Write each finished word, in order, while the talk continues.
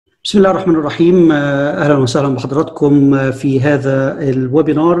بسم الله الرحمن الرحيم. أهلا وسهلا بحضراتكم في هذا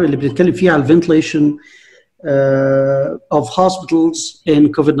الويبينار اللي بنتكلم فيه على الفنتليشن of hospitals in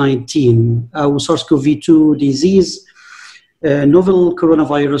COVID-19 أو SARS-CoV-2 disease novel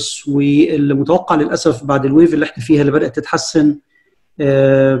coronavirus، والمتوقع للأسف بعد الويف اللي احنا فيها اللي بدأت تتحسن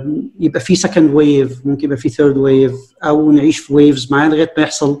يبقى في second wave، ممكن يبقى في third wave، أو نعيش في waves معاه لغاية ما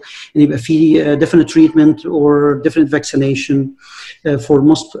يحصل إن يبقى في definite treatment or definite vaccination for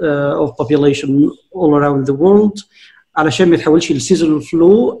most of population all around the world، علشان ما يتحولش لسيزونال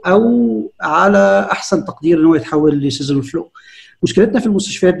فلو، أو على أحسن تقدير إن هو يتحول لسيزونال فلو. مشكلتنا في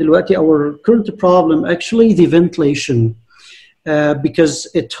المستشفيات دلوقتي our current problem actually the ventilation because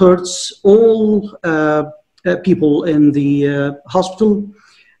it hurts all people in the hospital,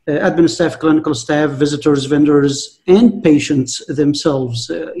 admin staff, clinical staff, visitors, vendors, and patients themselves.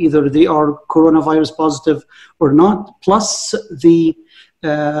 Either they are coronavirus positive or not, plus the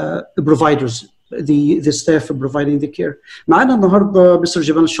providers, the staff providing the care. معنا النهارده Mr.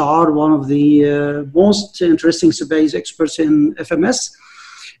 جمال شعار, one of the most interesting CBAHI experts in FMS.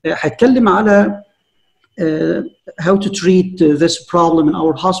 هيتكلم على how to treat this problem in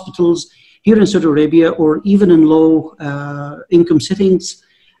our hospitals here in Saudi Arabia or even in low income settings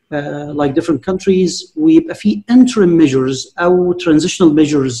like different countries، ويبقى في interim measures أو transitional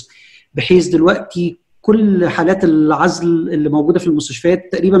measures، بحيث دلوقتي كل حالات العزل اللي موجودة في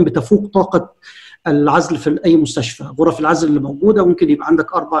المستشفيات تقريبا بتفوق طاقة العزل في أي مستشفى. غرف العزل اللي موجودة ممكن يبقى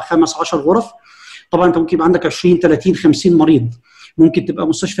عندك 4 5 10 غرف. طبعا أنت ممكن يبقى عندك 20 30 50 مريض. ممكن تبقى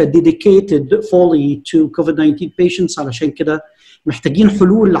مستشفى dedicated fully to COVID-19 patients. علشان كده محتاجين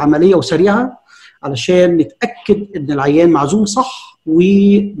حلول عملية وسريعة علشان نتأكد إن العيان معزول صح،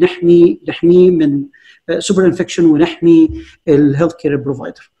 ونحميه من super infection، ونحمي الهيلث كير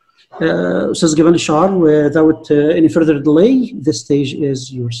بروفايدر. أستاذ جمال الشعار, without any further delay, the stage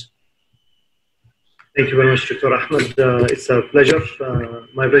is yours. Thank you very much, Dr. Ahmed. It's a pleasure,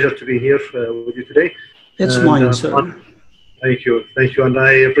 my pleasure to be here with you today. It's mine, sir. Thank you, and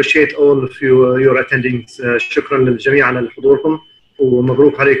I appreciate all of you your attending. شكرا للجميع على حضوركم،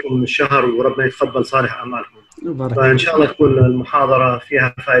 ومبروك عليكم الشهر، وربنا يتقبل صالح أعمالكم. فإن شاء الله تكون المحاضرة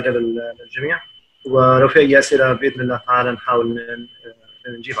فيها فائدة للجميع، ولو في أي أسئلة بإذن الله تعالى نحاول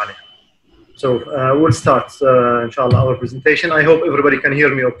نجيب عليها. So we'll start إن شاء الله our presentation. I hope everybody can hear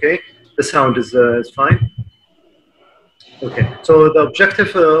me okay. The sound is fine. Okay, so the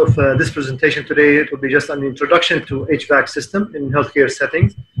objective of this presentation today, it will be just an introduction to HVAC system in healthcare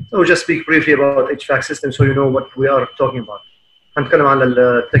settings. So we'll just speak briefly about HVAC system so you know what we are talking about. هنتكلم عن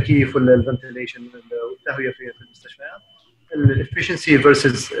التكييف والفنتيليشن والتهوية في المستشفيات. الefficiency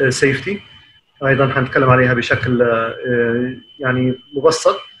versus safety أيضا هنتكلم عليها بشكل يعني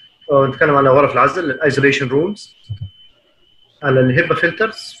مبسط. نتكلم على غرف العزل isolation rooms، على الهيبا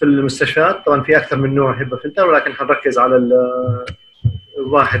فلترز في المستشفيات. طبعا في اكثر من نوع هيبا فلتر، ولكن هنركز على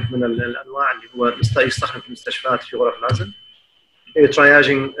واحد من الانواع اللي هو يستخدم في المستشفيات في غرف العزل.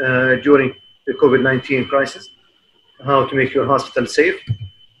 triaging during the COVID-19 crisis, how to make your hospital safe,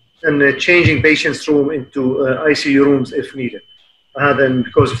 and changing patients' room into ICU rooms if needed. Then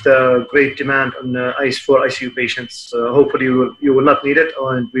because of the great demand on for ICU patients, hopefully you will not need it,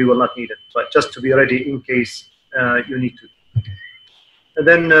 and we will not need it, but just to be ready in case you need to. And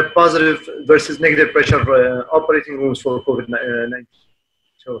then positive versus negative pressure operating rooms for COVID-19.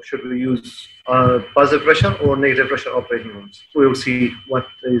 So should we use positive pressure or negative pressure operating rooms? We will see what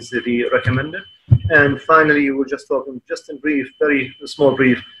is the recommended. And finally, we'll just talk just in brief, very small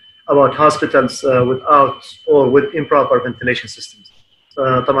brief, about hospitals without or with improper ventilation systems.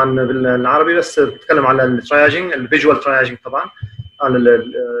 طبعا بالعربي بس بتكلم على التراياجينج، الفيجوال تراياجينج، طبعا على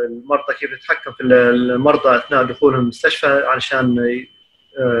المرضى كيف نتحكم في المرضى اثناء دخولهم المستشفى علشان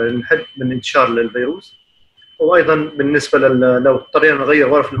نحد من انتشار الفيروس. وايضا بالنسبه لو اضطرينا نغير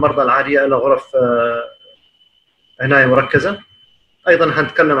غرف المرضى العاديه الى غرف عنايه مركزه. ايضا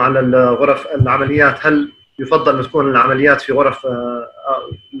هنتكلم على غرف العمليات، هل يفضل ان تكون العمليات في غرف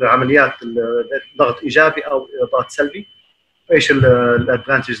العمليات ضغط ايجابي او ضغط سلبي؟ ايش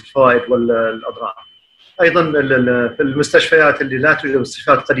الادفانتجز، الفوائد والاضرار؟ ايضا في المستشفيات اللي لا توجد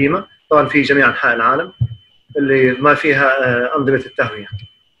مستشفيات قديمه، طبعا في جميع انحاء العالم اللي ما فيها انظمه التهويه.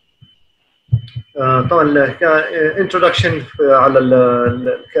 طبعا كانترودكشن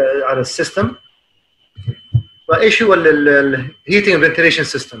على السيستم. فايش هو الهيتنج فنتيليشن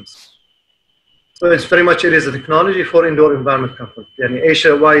سيستمز؟ So it's very much it is a technology for indoor environment comfort. يعني ايش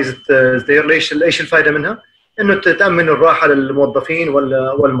why is it there؟ ايش الفائده منها؟ انه تامن الراحه للموظفين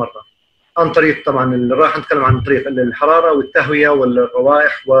والمرضى عن طريق طبعا الراحه، نتكلم عن طريق الحراره والتهويه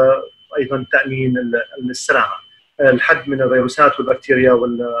والروائح، وايضا تامين السلامه. الحد من الفيروسات والبكتيريا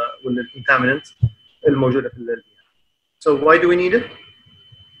والcontaminants الموجودة في البيئة. So why do we need it?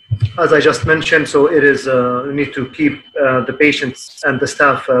 As I just mentioned, so it is we need to keep the patients and the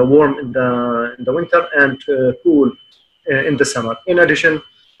staff warm in the winter and cool in the summer. In addition,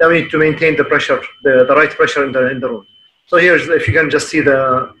 then we need to maintain the pressure, the right pressure in the room. So here's, if you can just see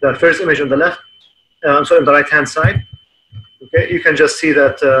the first image on the left, so on the right-hand side. Okay, you can just see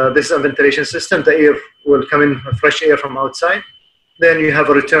that this is a ventilation system. The air will come in, fresh air from outside. Then you have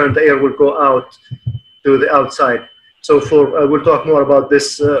a return. The air will go out to the outside. So we'll talk more about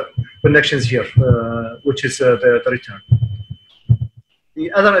this connections here, which is the return.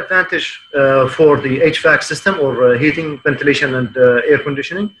 The other advantage for the HVAC system or heating, ventilation, and air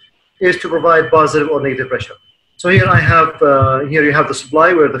conditioning is to provide positive or negative pressure. So here I have here you have the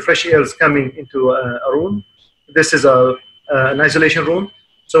supply where the fresh air is coming into a room. This is an isolation room.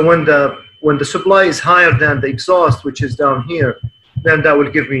 So when the supply is higher than the exhaust, which is down here, then that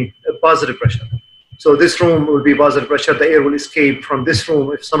will give me a positive pressure. So this room will be positive pressure. The air will escape from this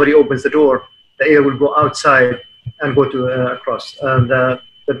room. If somebody opens the door, the air will go outside and go to across. And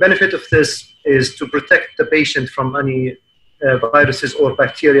the benefit of this is to protect the patient from any viruses or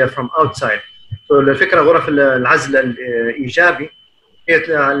bacteria from outside. So الفكرة غرف العزل الإيجابي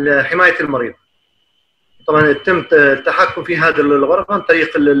هي حماية المريض. طبعا يتم التحكم في هذه الغرفة عن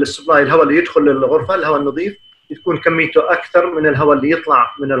طريق السبلاي، الهواء اللي يدخل للغرفة، الهواء النظيف تكون كميته أكثر من الهواء اللي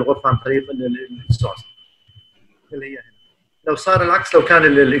يطلع من الغرفة عن طريق الإكزوست اللي هي هنا. لو صار العكس، لو كان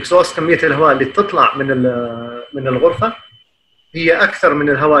الإكزوست كمية الهواء اللي تطلع من الغرفة هي أكثر من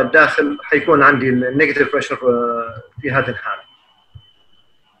الهواء الداخل، حيكون عندي النيجاتيف بريشر في هذه الحالة.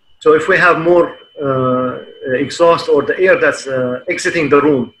 So if we have more exhaust or the air that's exiting the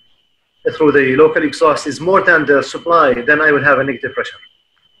room through the local exhaust is more than the supply, then I will have a negative pressure.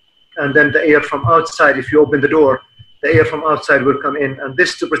 And then the air from outside, if you open the door, the air from outside will come in, and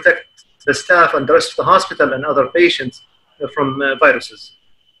this to protect the staff and the rest of the hospital and other patients from viruses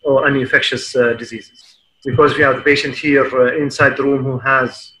or any infectious diseases. Because we have the patient here inside the room who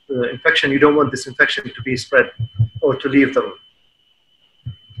has infection, you don't want this infection to be spread or to leave the room.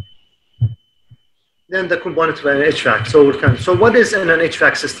 Then the component of an HVAC. So what is in an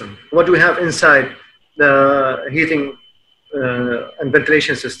HVAC system? What do we have inside the heating and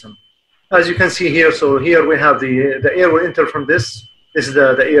ventilation system? As you can see here, so here we have the air will enter from this. This is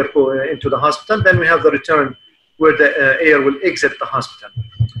the air into the hospital. Then we have the return where the air will exit the hospital.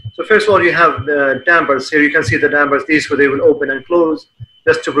 So first of all, you have the dampers. Here you can see the dampers. These where they will open and close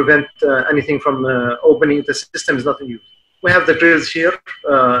just to prevent anything from opening. The system is not in use. We have the grills here,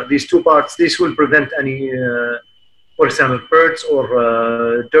 these two parts. These will prevent any, for example, birds or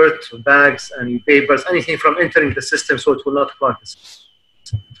dirt, bags, any papers, anything from entering the system, so it will not clog the system.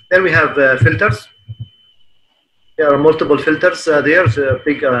 Then we have filters. There are multiple filters. There's a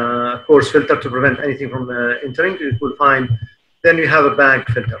big coarse filter to prevent anything from entering. It will find. Then you have a bag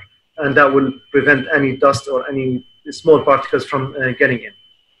filter, and that will prevent any dust or any small particles from getting in.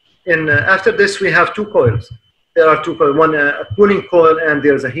 And after this, we have two coils. There are two coils, one a cooling coil and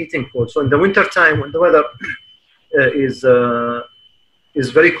there's a heating coil. So in the winter time, when the weather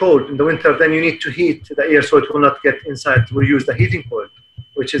is very cold in the winter, then you need to heat the air so it will not get inside. We'll use the heating coil,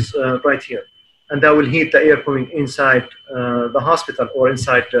 which is right here. And that will heat the air coming inside the hospital or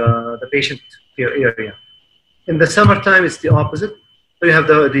inside the patient care area. In the summertime, it's the opposite. So you have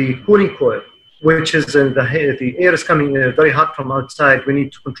the cooling coil, which is the air is coming very hot from outside. We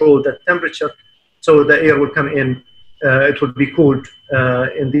need to control the temperature. So the air will come in, it will be cooled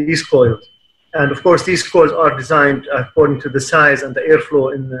in these coils. And of course, these coils are designed according to the size and the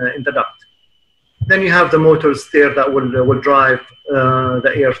airflow in the duct. Then you have the motors there that will drive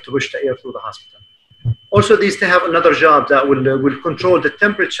the air to push the air through the hospital. Also, these they have another job that will control the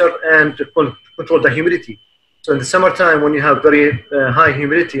temperature and control the humidity. So in the summertime, when you have very high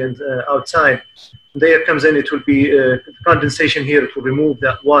humidity and outside, the air comes in, it will be condensation here. It will remove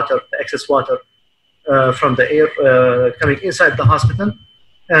that water, the excess water from the air coming inside the hospital,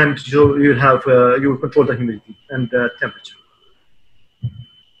 and you will control the humidity and temperature.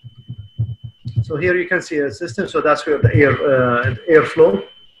 So here you can see a system. So that's where the airflow.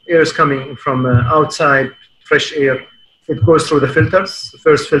 Air is coming from outside, fresh air. It goes through the filters.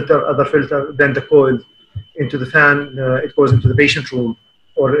 First filter, other filter, then the coil into the fan. It goes into the patient room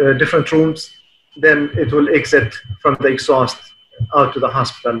or different rooms. Then it will exit from the exhaust out to the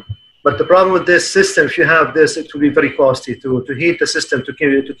hospital. But the problem with this system, if you have this, it will be very costly to heat the system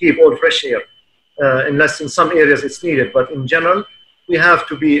to keep all fresh air, unless in some areas it's needed. But in general, we have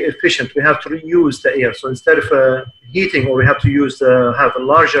to be efficient. We have to reuse the air. So instead of heating, or we have to have a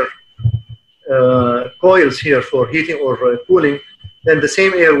larger coils here for heating or cooling, then the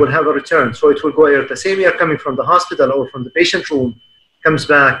same air will have a return. So it will go air, the same air coming from the hospital or from the patient room comes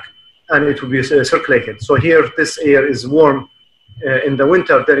back and it will be circulated. So here, this air is warm in the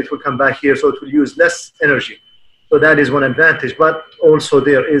winter, then it will come back here, so it will use less energy. So that is one advantage, but also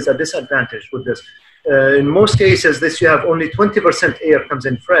there is a disadvantage with this. In most cases, you have only 20% air comes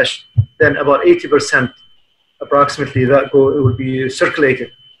in fresh, then about 80% approximately that will be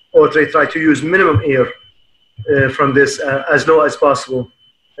circulated, or they try to use minimum air from this as low as possible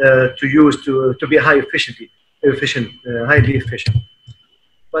to be highly efficient.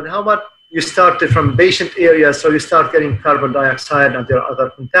 But how about you start from patient areas, so you start getting carbon dioxide and there are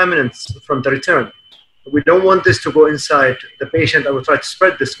other contaminants from the return. We don't want this to go inside the patient and we try to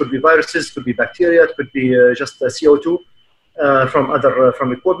spread this. Could be viruses, could be bacteria, it could be just CO2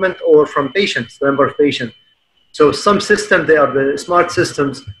 from equipment or from patients, the number of patients. So some systems, they are the smart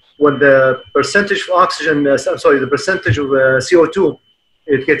systems. When the percentage of oxygen, the percentage of CO2,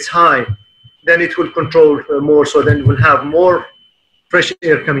 it gets high, then it will control more. So then it will have more fresh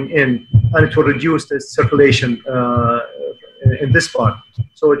air coming in, and it will reduce the circulation in this part.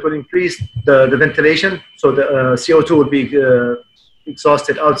 So it will increase the ventilation. So the CO2 will be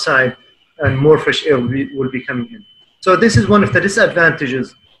exhausted outside, and more fresh air will be coming in. So this is one of the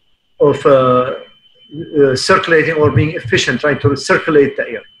disadvantages of circulating or being efficient, trying to circulate the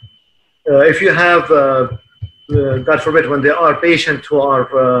air. If you have, God forbid, when there are patients who are,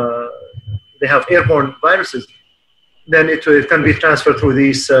 they have airborne viruses, then it can be transferred through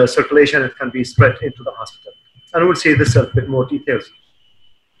these circulation, it can be spread into the hospital. And we'll see this a bit more details.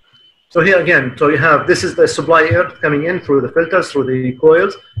 So here again, so you have, this is the supply air coming in through the filters, through the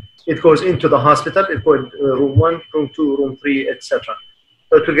coils. It goes into the hospital, it goes room 1, room 2, room 3, etc.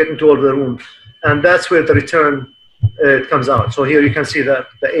 So it will get into all the rooms. And that's where the return it comes out. So here you can see that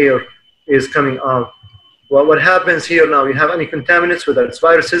the air is coming out. Well, what happens here now, you have any contaminants, whether it's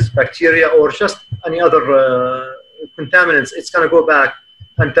viruses, bacteria, or just any other contaminants, it's going to go back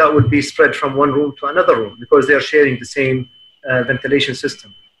and that will be spread from one room to another room because they are sharing the same ventilation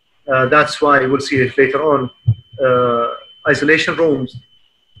system. That's why we'll see it later on. Isolation rooms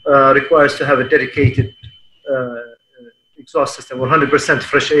requires to have a dedicated exhaust system, or 100%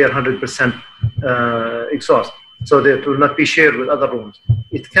 fresh air, 100% exhaust. So that it will not be shared with other rooms.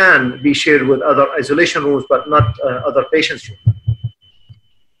 It can be shared with other isolation rooms, but not other patients' rooms.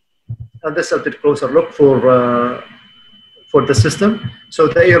 And this is a bit closer look for the system. So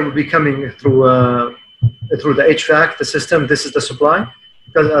the air will be coming through the HVAC, the system. This is the supply.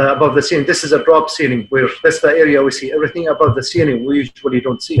 Because above the ceiling, this is a drop ceiling, where that's the area we see. Everything above the ceiling, we usually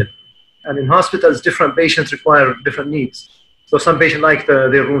don't see it. And in hospitals, different patients require different needs. So some patients like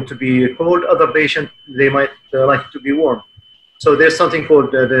their room to be cold, other patients, they might like it to be warm. So there's something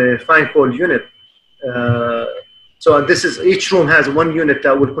called the fine cold unit. So this is, each room has one unit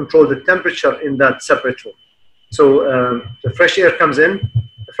that will control the temperature in that separate room. So the fresh air comes in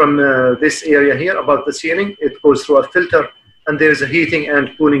from this area here above the ceiling. It goes through a filter, and there's a heating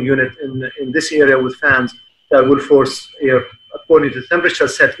and cooling unit in this area with fans that will force air according to the temperature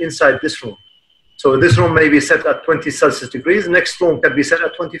set inside this room. So this room may be set at 20 Celsius degrees. Next room can be set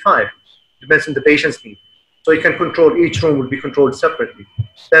at 25. Depends on the patient's need. So you can control, each room will be controlled separately.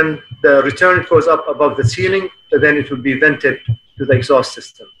 Then the return goes up above the ceiling, and then it will be vented to the exhaust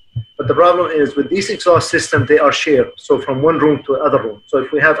system. But the problem is with these exhaust systems, they are shared. So from one room to another room. So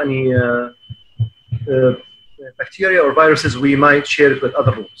if we have any bacteria or viruses, we might share it with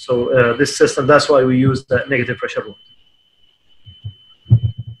other rooms. So this system, that's why we use the negative pressure room.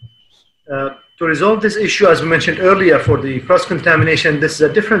 To resolve this issue, as we mentioned earlier, for the cross-contamination, this is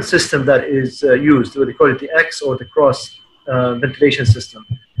a different system that is used. We call it the X or the cross ventilation system,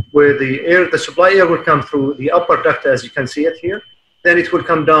 where the supply air will come through the upper duct, as you can see it here. Then it will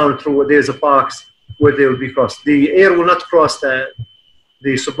come down through, there's a box where they will be crossed. The air will not cross the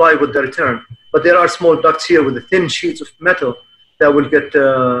supply with the return, but there are small ducts here with the thin sheets of metal that will get,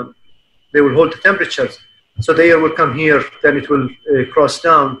 they will hold the temperatures. So the air will come here, then it will cross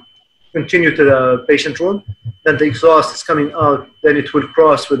down, continue to the patient room, then the exhaust is coming out, then it will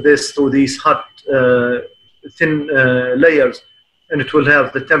cross with this through these hot, thin layers, and it will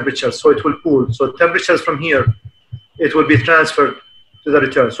have the temperature, so it will cool. So temperatures from here, it will be transferred to the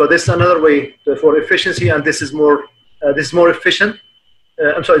return. So this is another way for efficiency, and this is more efficient.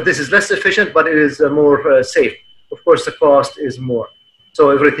 I'm sorry, this is less efficient, but it is more safe. Of course, the cost is more. So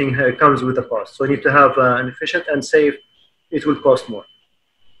everything comes with a cost. So you need to have an efficient and safe, it will cost more.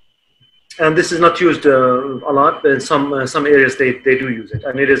 And this is not used a lot, but in some areas they do use it,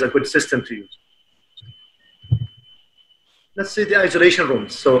 and it is a good system to use. Let's see the isolation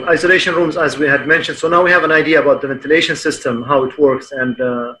rooms. So isolation rooms, as we had mentioned, so now we have an idea about the ventilation system, how it works, and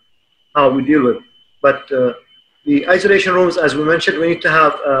how we deal with it. But the isolation rooms, as we mentioned, we need to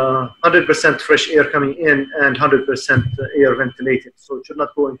have 100% fresh air coming in and 100% air ventilated. So it should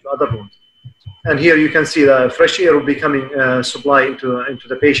not go into other rooms. And here you can see the fresh air will be coming supply into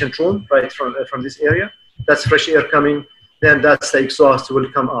the patient room, right from this area. That's fresh air coming. Then that's the exhaust will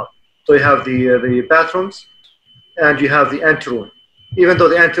come out. So you have the bathrooms, and you have the anteroom. Even though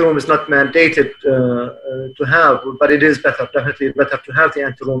the anteroom is not mandated to have, but it is better, definitely better to have the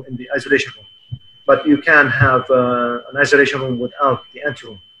anteroom in the isolation room. But you can have an isolation room without the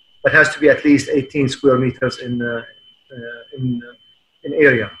anteroom. But it has to be at least 18 square meters in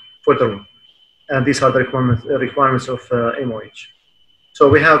area for the room. And these are the requirements of MOH. So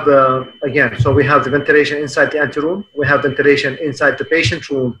we have, again, so we have the ventilation inside the anteroom. We have ventilation inside the patient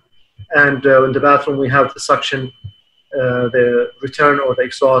room. And in the bathroom, we have the suction, the return or the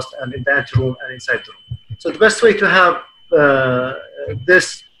exhaust, and in the anteroom and inside the room. So the best way to have the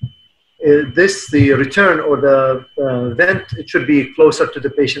return or the vent, it should be closer to the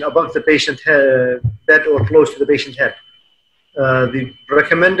patient, above the patient bed or close to the patient head. The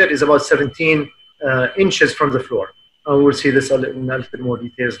recommended is about 17 inches from the floor. And we'll see this in a little bit more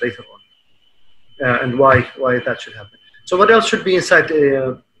details later on, and why that should happen. So what else should be inside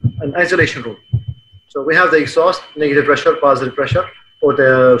an isolation room? So we have the exhaust, negative pressure, positive pressure, or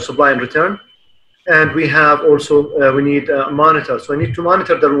the supply and return. And we have also, we need a monitor. So we need to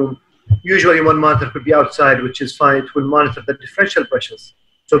monitor the room. Usually one monitor could be outside, which is fine. It will monitor the differential pressures.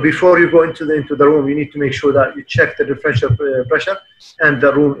 So before you go into the room, you need to make sure that you check the differential pressure and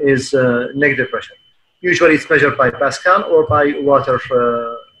the room is negative pressure. Usually it's measured by Pascal or by water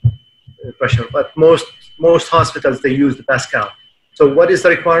pressure, but most hospitals, they use the Pascal. So what is the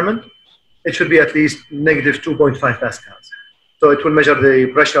requirement? It should be at least negative 2.5 Pascals. So it will measure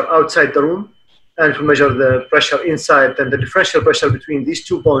the pressure outside the room, and it will measure the pressure inside, and the differential pressure between these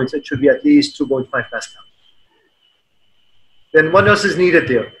 2 points, it should be at least 2.5 Pascal. Then what else is needed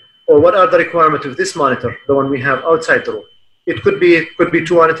there? Or what are the requirements of this monitor, the one we have outside the room? It could be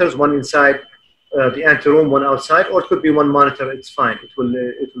 2 monitors, one inside the anteroom, one outside, or it could be 1 monitor. It's fine. It will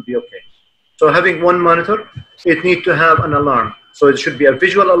be okay. So having 1 monitor, it needs to have an alarm. So it should be a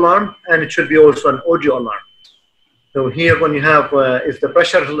visual alarm, and it should be also an audio alarm. So here, when you have, if the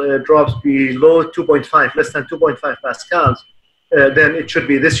pressure drops below 2.5, less than 2.5 Pascals, then it should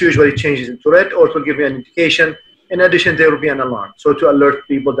be, this usually changes into red, or it will give you an indication. In addition, there will be an alarm. So to alert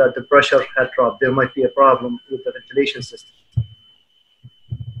people that the pressure had dropped, there might be a problem with the ventilation system.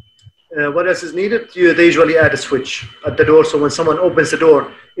 What else is needed? They usually add a switch at the door. So when someone opens the door,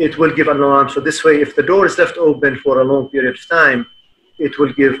 it will give an alarm. So this way, if the door is left open for a long period of time, it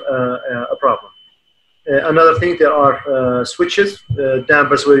will give a problem. Another thing, there are switches,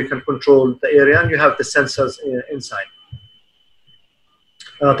 dampers where you can control the area, and you have the sensors inside.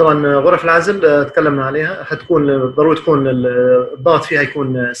 طبعا غرف العزل تكلمنا عليها، حتكون ضروري تكون الضغط فيها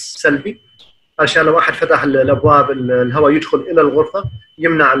يكون سلبي عشان لو واحد فتح الابواب الهواء يدخل الى الغرفه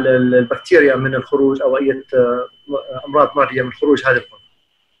يمنع البكتيريا من الخروج او اي امراض معديه من خروج هذه الغرفه.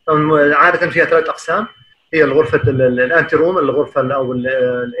 طبعا عاده فيها 3 اقسام، هي الغرفه الانتي روم، الغرفه او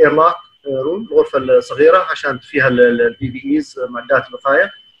الاير لوك روم، الغرفه الصغيره عشان فيها البي بي ايز معدات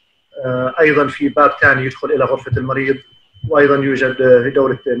الوقايه. ايضا في باب ثاني يدخل الى غرفه المريض، وايضا يوجد في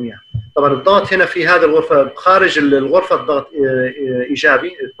دوره المياه. طبعا الضغط هنا في هذه الغرفه، خارج الغرفه الضغط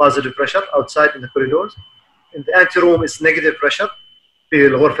ايجابي positive pressure outside in the corridors. In the ante room is negative pressure. في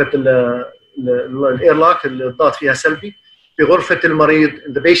غرفه الاير لوك الضغط فيها سلبي. في غرفه المريض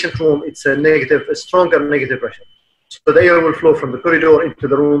in the patient room it's a negative, a stronger negative pressure. So the air will flow from the corridor into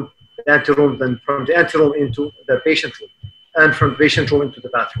the room, the ante room, then from the ante room into the patient room, and from the patient room into the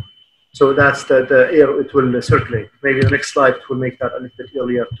bathroom. So that's the air, it will circulate. Maybe the next slide will make that a little bit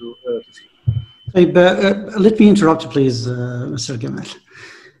earlier to see. Let me interrupt, please, Mr. Gamal.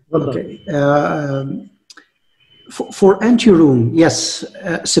 Okay. For anteroom, yes,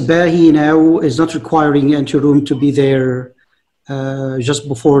 CBAHI now is not requiring anteroom to be there just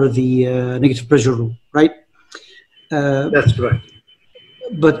before the negative pressure room, right? That's correct.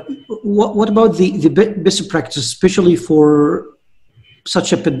 But what about the best practice, especially for such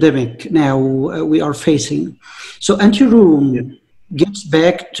a pandemic now we are facing? So anteroom gets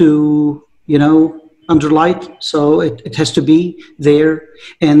back to, under light, so it has to be there,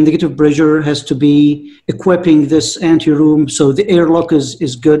 and negative pressure has to be equipping this anteroom, so the airlock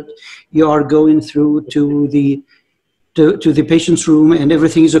is good. You are going through to the patient's room and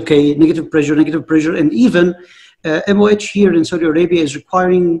everything is okay. Negative pressure, and even MOH here in Saudi Arabia is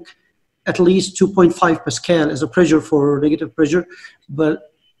requiring at least 2.5 Pascal as a pressure for negative pressure.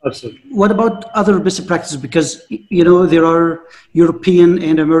 But absolutely, what about other best practices? Because, you know, there are European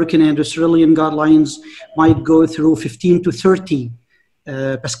and American and Australian guidelines might go through 15 to 30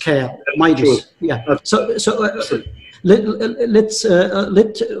 Pascal minus. Yeah. Let's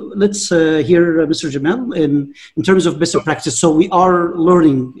hear Mr. Jamal in terms of best practice. So we are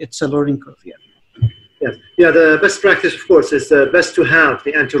learning; it's a learning curve. Yeah. Yes. Yeah. The best practice, of course, is best to have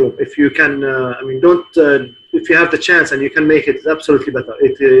the anteroom. If you can, I mean, don't. If you have the chance and you can make it, it's absolutely better.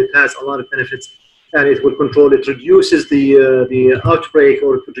 It has a lot of benefits, and it will control. It reduces the outbreak,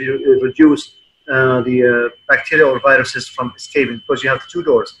 or it reduce the bacteria or viruses from escaping, because you have two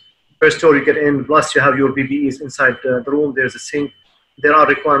doors. First door you get in, plus you have your PPEs inside the room. There's a sink. There are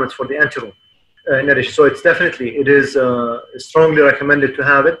requirements for the anteroom in addition. So it's definitely, it is strongly recommended to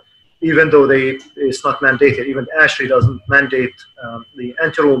have it, even though it's not mandated. Even ASHRAE doesn't mandate the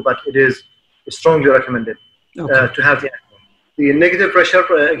anteroom, but it is strongly recommended to have the anteroom. The negative pressure,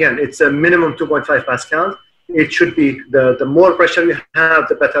 again, it's a minimum 2.5 Pascals. It should be, the more pressure you have,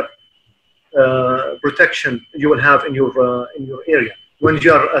 the better protection you will have in your area. When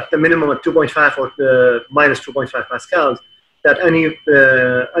you are at the minimum at 2.5 or minus 2.5 Pascals, that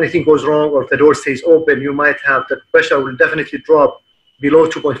anything goes wrong, or if the door stays open, you might have, the pressure will definitely drop below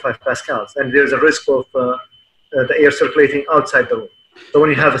 2.5 Pascals, and there's a risk of the air circulating outside the room. So when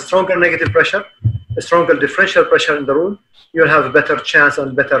you have a stronger negative pressure, a stronger differential pressure in the room, you'll have a better chance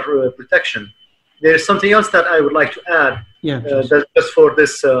and better protection. There is something else that I would like to add. That just for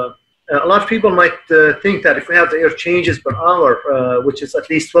this. A lot of people might think that if we have the air changes per hour, which is at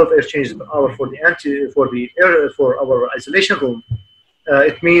least 12 air changes per hour for our isolation room,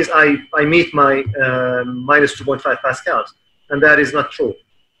 it means I meet my minus 2.5 Pascals, and that is not true.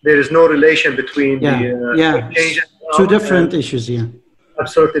 There is no relation between the changes. Two different issues, yeah.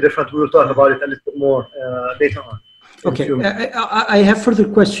 Absolutely different. We will talk about it a little bit more later on. Okay, I have further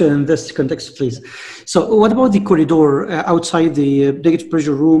question in this context, please. So what about the corridor outside the negative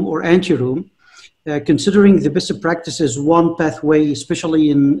pressure room or anteroom? Considering the best practices, one pathway, especially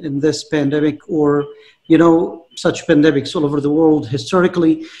in this pandemic, or, you know, such pandemics all over the world,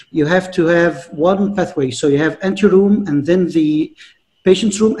 historically, you have to have one pathway. So you have anteroom and then the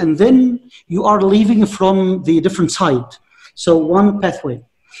patient's room, and then you are leaving from the different side. So one pathway.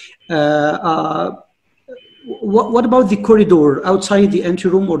 What about the corridor outside the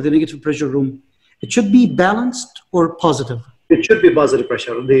anteroom or the negative pressure room? It should be balanced or positive? It should be positive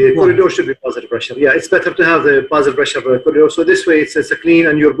pressure. The corridor should be positive pressure. Yeah, it's better to have the positive pressure corridor. So this way it's a clean,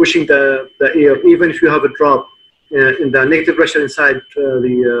 and you're pushing the air, even if you have a drop in the negative pressure inside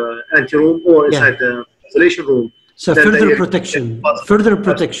the anteroom or inside the isolation room. So further protection. Further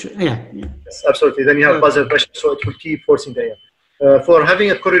protection. Yeah. Yes, absolutely. Then you have positive pressure, so it will keep forcing the air. For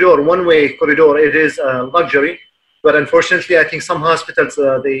having a corridor, one-way corridor, it is a luxury, but unfortunately, I think some hospitals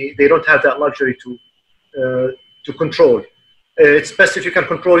they don't have that luxury to control. It's best if you can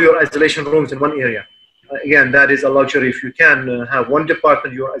control your isolation rooms in one area. Again, that is a luxury. If you can have one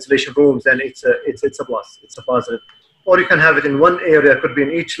department, your isolation rooms, then it's a plus. It's a positive. Or you can have it in one area. It could be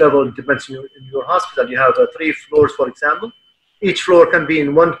in each level. It depends on in your hospital. You have 3 floors, for example. Each floor can be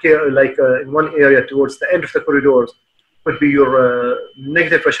in one in one area towards the end of the corridors. Could be your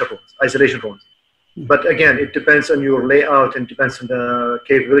negative pressure rooms, isolation rooms. But again, it depends on your layout, and depends on the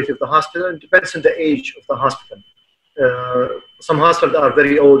capability of the hospital, and depends on the age of the hospital. Some hospitals are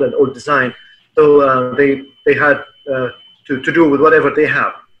very old and old design, so they had to do with whatever they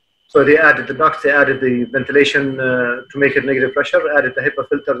have. So they added the ducts, they added the ventilation to make it negative pressure, added the HEPA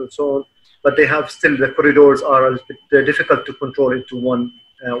filters and so on. But they have still, the corridors are a bit difficult to control into one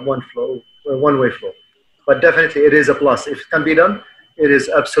way flow. But definitely it is a plus. If it can be done, it is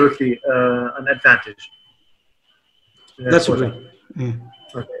absolutely an advantage. That's great.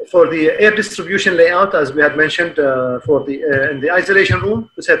 Okay. For the air distribution layout, as we had mentioned, for in the isolation room,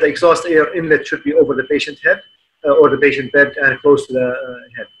 we said the exhaust air inlet should be over the patient head or the patient bed and close to the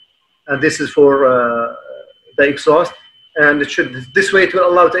head. And this is for the exhaust. And it should, this way it will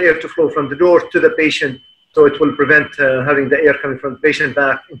allow the air to flow from the door to the patient, so it will prevent having the air coming from the patient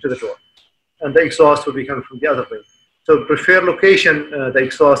back into the door. And the exhaust will be coming from the other way. So preferred location, the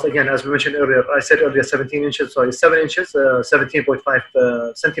exhaust, again, as we mentioned earlier, I said earlier 17 inches, sorry, 7 inches,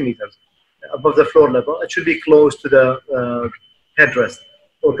 17.5 centimeters above the floor level. It should be close to the headrest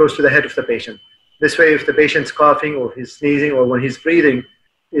or close to the head of the patient. This way, if the patient's coughing or he's sneezing or when he's breathing,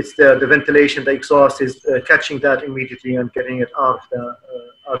 it's the ventilation, the exhaust is catching that immediately and getting it out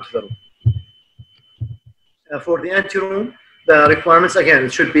of the room. For the anteroom, the requirements, again,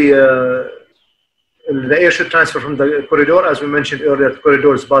 it should be the air should transfer from the corridor. As we mentioned earlier, the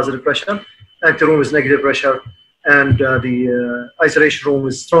corridor is positive pressure, anteroom is negative pressure, and the isolation room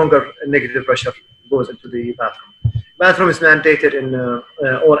is stronger negative pressure goes into the bathroom. Bathroom is mandated in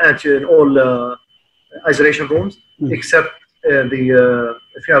all isolation rooms, except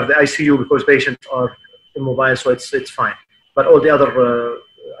if you have the ICU, because patients are immobile, so it's fine. But all the other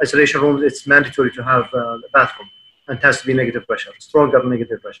isolation rooms, it's mandatory to have the bathroom, and it has to be negative pressure, stronger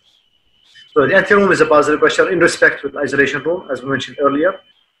negative pressure. So the anteroom is a positive pressure in respect with isolation room, as we mentioned earlier,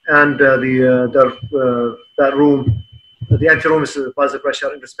 and that room, the anteroom is a positive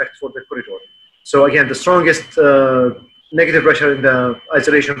pressure in respect for the corridor. So again, the strongest negative pressure in the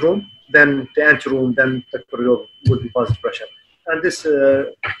isolation room, then the anteroom, then the corridor would be positive pressure. And this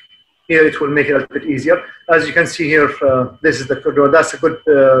here it will make it a little bit easier. As you can see here, this is the corridor. That's a good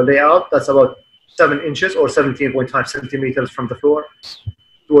layout. That's about 7 inches or 17.5 centimeters from the floor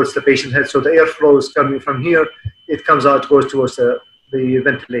towards the patient head. So the airflow is coming from here. It comes out, goes towards the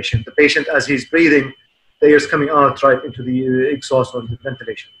ventilation. The patient, as he's breathing, the air is coming out right into the exhaust or the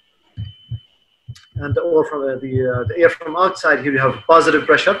ventilation. And the air from outside, here you have positive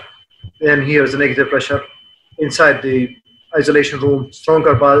pressure. Then here is the negative pressure. Inside the isolation room,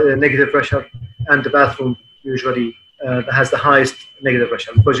 stronger negative pressure. And the bathroom usually has the highest negative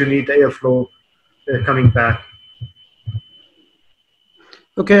pressure, because you need the airflow coming back.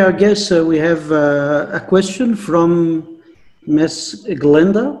 Okay, I guess we have a question from Ms.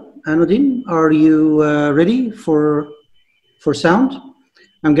 Glenda Anodin. Are you ready for sound?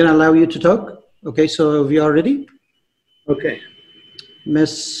 I'm going to allow you to talk. Okay, so we are ready. Okay.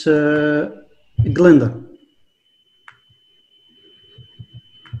 Ms. Glenda.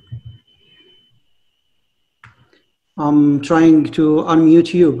 I'm trying to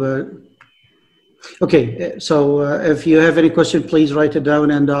unmute you, but okay. So if you have any question, please write it down,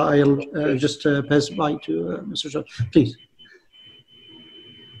 and I'll just pass by to Mr. John. Please.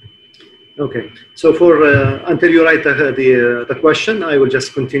 Okay. So for until you write the question, I will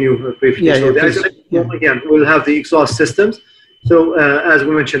just continue briefly. Yeah, so the isolation room, again, we'll have the exhaust systems. So as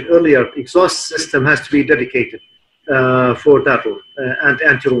we mentioned earlier, the exhaust system has to be dedicated for that room and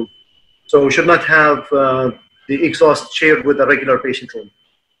anteroom. So we should not have the exhaust shared with the regular patient room.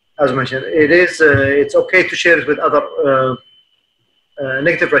 As mentioned, it's okay to share it with other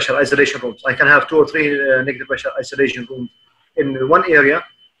negative pressure isolation rooms. I can have 2 or 3 negative pressure isolation rooms in one area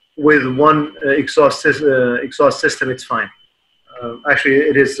with one exhaust system. It's fine. Actually,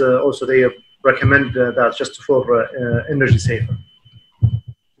 it is also they recommend that just for energy saver.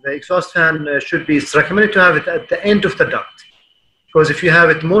 The exhaust fan it's recommended to have it at the end of the duct, because if you have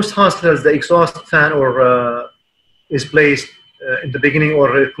it, most hospitals, the exhaust fan is placed in the beginning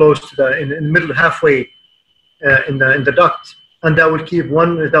or close to in the middle, halfway in the duct, and that will keep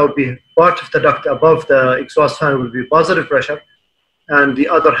that would be part of the duct above the exhaust fan will be positive pressure, and the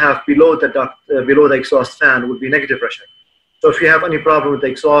other half below the duct, below the exhaust fan, would be negative pressure. So if you have any problem with the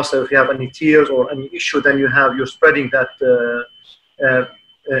exhaust, or if you have any tears or any issue, then you're spreading that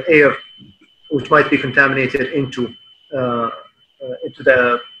air, which might be contaminated into the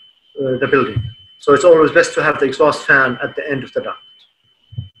building. So it's always best to have the exhaust fan at the end of the duct,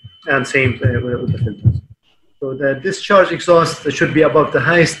 and same with the filters. So the discharge exhaust should be above the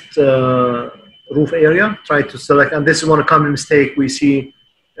highest roof area. Try to select, and this is one common mistake we see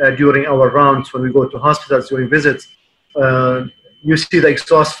during our rounds when we go to hospitals during visits. You see the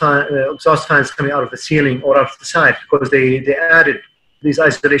exhaust fans coming out of the ceiling or out of the side, because they added these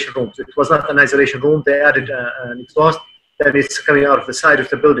isolation rooms. It was not an isolation room. They added an exhaust that is coming out of the side of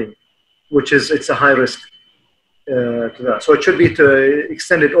the building, which it's a high risk to that. So it should be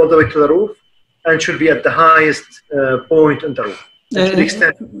extended all the way to the roof, and should be at the highest point on the roof.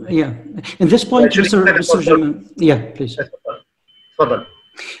 Yeah. In this point, Mr. Jamal, yeah, please.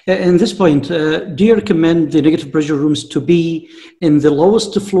 In this point, do you recommend the negative pressure rooms to be in the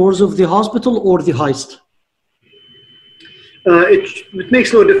lowest floors of the hospital or the highest? It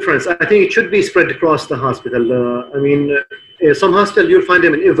makes no difference. I think it should be spread across the hospital. I mean, some hospitals you'll find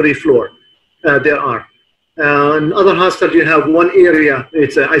them in every floor. There are. In other hospitals, you have one area,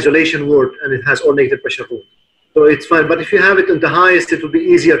 it's an isolation ward, and it has all negative pressure rooms. So it's fine. But if you have it in the highest, it will be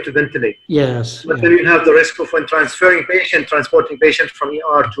easier to ventilate. Yes. But then you have the risk of when transporting patients from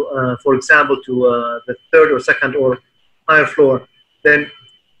ER to, for example, to the 3rd or 2nd or higher floor, then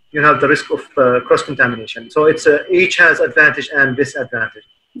you have the risk of cross-contamination. So it's each has advantage and disadvantage.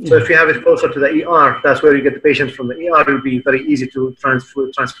 Yeah. So if you have it closer to the ER, that's where you get the patients from the ER. It will be very easy to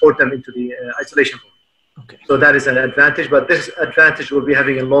transport them into the isolation room. Okay. So that is an advantage, but this advantage will be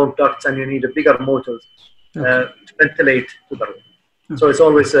having a long ducts, and you need a bigger motors to ventilate to the room. So it's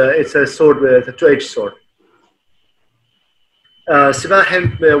always it's a sword, a two-edged sword.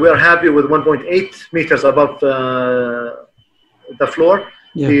 CBAHI, we are happy with 1.8 meters above the floor.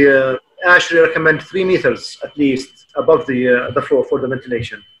 Yeah. The actually recommend 3 meters at least above the floor for the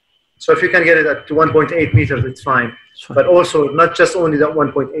ventilation. So if you can get it at 1.8 meters, it's fine. But also not just only that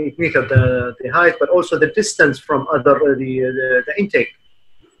 1.8 meter, the height, but also the distance from other the intake.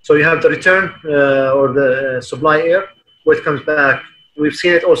 So you have the return or the supply air, where it comes back. We've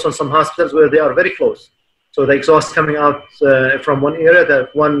seen it also in some hospitals where they are very close. So the exhaust coming out from one area,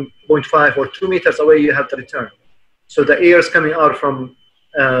 that 1.5 or 2 meters away, you have the return. So the air is coming out from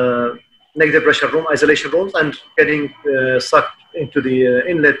negative pressure room, isolation rooms, and getting sucked into the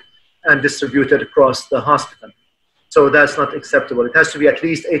inlet and distributed across the hospital. So that's not acceptable. It has to be at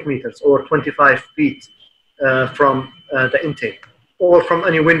least 8 meters or 25 feet from the intake, or from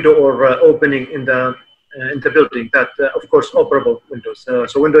any window or opening in the building. That, of course, operable windows.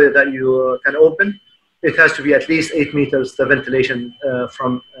 So window that you can open, it has to be at least 8 meters, the ventilation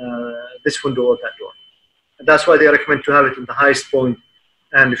from this window or that door. And that's why they recommend to have it in the highest point.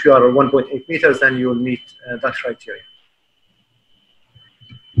 And if you are at 1.8 meters, then you will meet that criteria.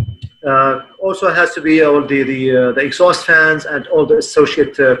 Also, it has to be all the exhaust fans and all the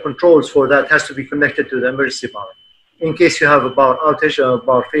associated controls for that has to be connected to the emergency power. In case you have a power outage or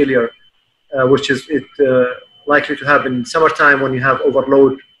power failure, which is likely to happen in summertime when you have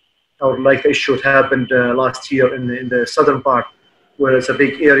overload, or like the issue happened last year in the southern part, where it's a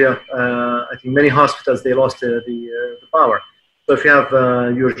big area. I think many hospitals, they lost the power. So if you have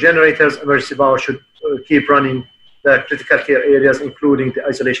your generators, emergency power should keep running the critical care areas, including the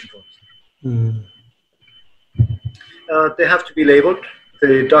isolation rooms. They have to be labeled,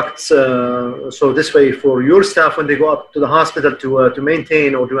 the ducts, so this way for your staff, when they go up to the hospital to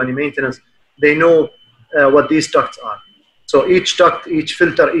maintain or do any maintenance, they know what these ducts are. So each duct, each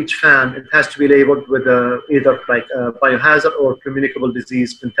filter, each fan, it has to be labeled with either like biohazard or communicable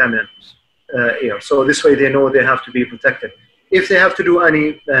disease contaminant air. So this way they know they have to be protected. If they have to do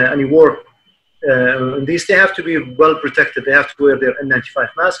any work, these, they have to be well protected. They have to wear their N95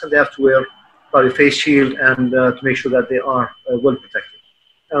 mask, and they have to wear probably face shield, and to make sure that they are well protected.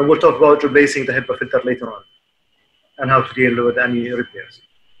 And we'll talk about replacing the HEPA filter later on, and how to deal with any repairs.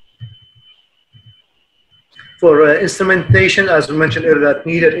 For instrumentation, as we mentioned earlier, that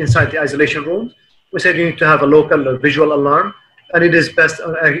needed inside the isolation room, we said you need to have a local visual alarm, and it is best,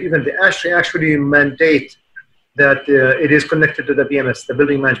 even the ASHRAE actually mandate that it is connected to the BMS, the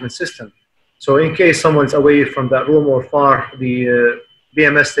building management system. So in case someone's away from that room or far, the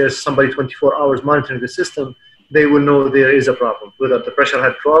BMS, there's somebody 24 hours monitoring the system, they will know there is a problem, whether the pressure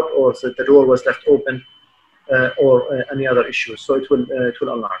had dropped or the door was left open or any other issues. So it will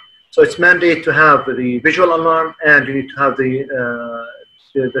alarm. So it's mandate to have the visual alarm, and you need to have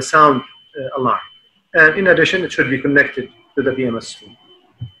the sound alarm. And in addition, it should be connected to the BMS room.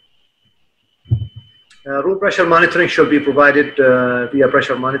 Room pressure monitoring should be provided via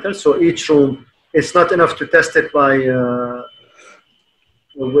pressure monitor. So each room, it's not enough to test it by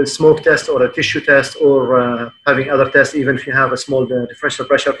with smoke test or a tissue test, or having other tests. Even if you have a small differential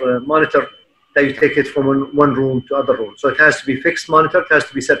pressure monitor, that you take it from one room to other room. So it has to be fixed monitor. It has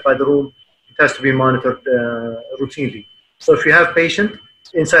to be set by the room. It has to be monitored routinely. So if you have patient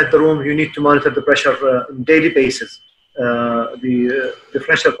inside the room, you need to monitor the pressure on daily basis, the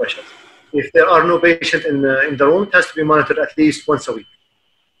differential pressure. If there are no patient in the room, it has to be monitored at least once a week.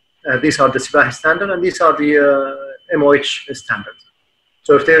 These are the CBAHI standard, and these are the MOH standards.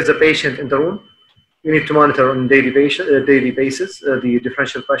 So if there's a patient in the room, you need to monitor on daily basis the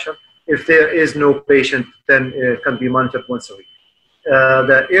differential pressure. If there is no patient, then it can be monitored once a week.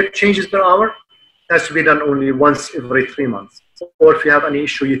 The air changes per hour has to be done only once every 3 months. Or if you have any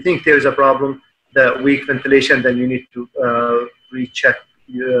issue, you think there is a problem, the weak ventilation, then you need to recheck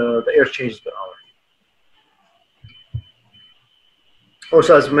the air changes per hour.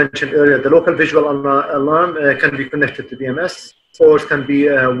 Also, as mentioned earlier, the local visual alarm can be connected to BMS, or it can be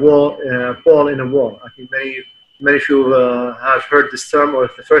a ball in a wall. I think many of you have heard this term, or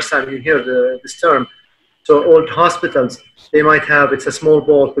it's the first time you hear this term. So old hospitals, they might have, it's a small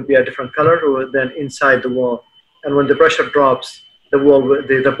ball, could be a different color than inside the wall. And when the pressure drops, the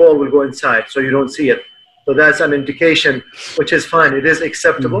ball will go inside, so you don't see it. So that's an indication, which is fine. It is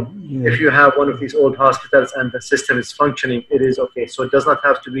acceptable. If you have one of these old hospitals and the system is functioning, it is okay. So it does not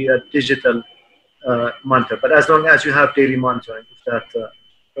have to be a digital monitor, but as long as you have daily monitoring, that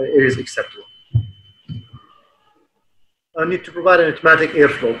it is acceptable. I need to provide an automatic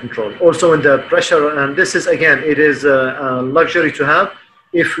airflow control. Also in the pressure, and this is, again, it is a luxury to have.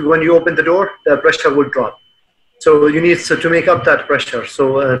 If when you open the door, the pressure will drop. So you need to make up that pressure. So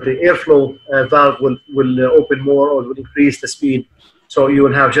the airflow valve will open more or will increase the speed. So you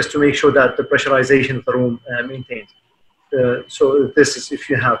will have just to make sure that the pressurization of the room maintains. So this is if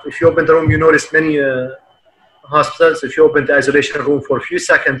you open the room, you notice many hospitals, if you open the isolation room for a few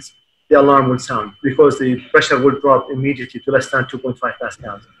seconds, the alarm will sound because the pressure will drop immediately to less than 2.5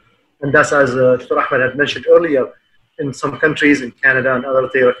 pascals. And that's as Dr. Ahmed had mentioned earlier, in some countries, in Canada and others,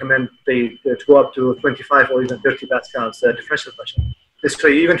 they recommend to go up to 25 or even 30 pascals differential pressure. This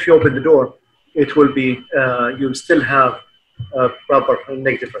way, even if you open the door, it will be, you'll still have proper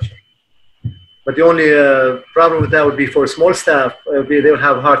negative pressure. But the only problem with that would be for small staff, they will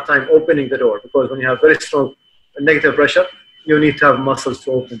have a hard time opening the door because when you have very strong negative pressure, you need to have muscles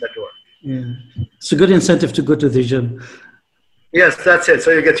to open that door. Yeah, it's a good incentive to go to the gym. Yes, that's it.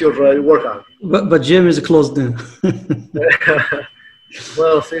 So you get your workout. But gym is closed now.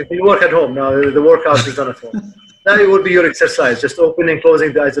 Well, so if you work at home now, the workout is done at home. Now it would be your exercise, just opening and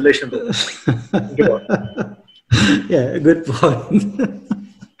closing the isolation door. Yeah, good point.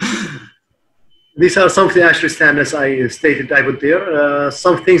 These are some of the ASHRAE standards I stated I put there.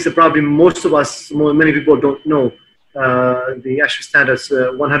 Some things that probably most of us, many people don't know. The ASHRAE standards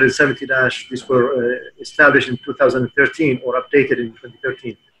 170-, these were established in 2013 or updated in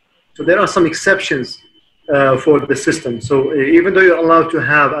 2013. So there are some exceptions for the system. So even though you're allowed to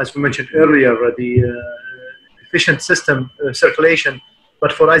have, as we mentioned earlier, the efficient system circulation,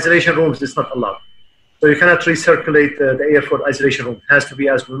 but for isolation rooms, it's not allowed. So you cannot recirculate the air for isolation room. It has to be,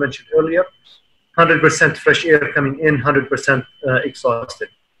 as we mentioned earlier, 100% fresh air coming in, 100% exhausted.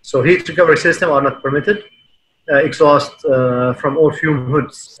 So heat recovery system are not permitted. Exhaust from all fume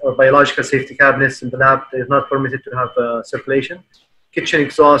hoods or biological safety cabinets in the lab is not permitted to have circulation. Kitchen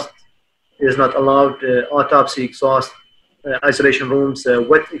exhaust is not allowed. Autopsy exhaust, isolation rooms,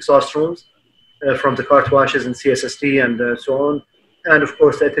 wet exhaust rooms from the cart washes and CSST and so on. And of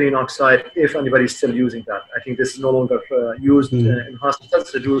course, the ethylene oxide, if anybody is still using that. I think this is no longer used in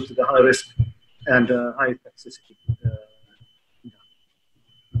hospitals due to the high risk and high toxicity.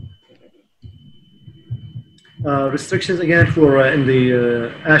 Restrictions again for in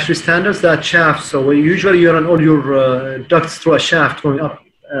the ASHRAE standards, that shaft. So usually you run all your ducts through a shaft going up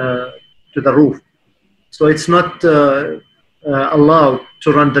to the roof. So it's not allowed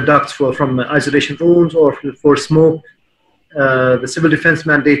to run the ducts from isolation rooms or for smoke. The civil defense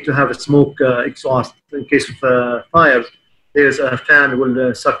mandate to have a smoke exhaust in case of fires. There's a fan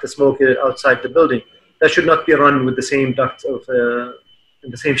will suck the smoke outside the building. That should not be run with the same ducts of in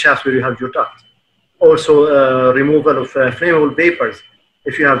the same shaft where you have your duct. Also, removal of flammable vapors.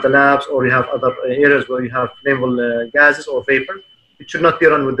 If you have the labs or you have other areas where you have flammable gases or vapors, it should not be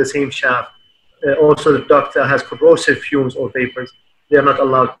run with the same shaft. Also, the duct that has corrosive fumes or vapors, they are not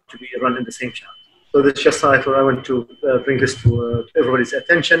allowed to be run in the same shaft. So this is just I want to bring this to everybody's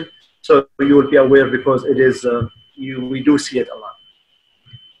attention, so you will be aware because it is we do see it a lot.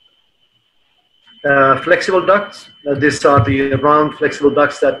 Flexible ducts. These are the round flexible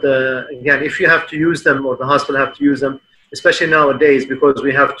ducts that, again, if you have to use them or the hospital have to use them, especially nowadays because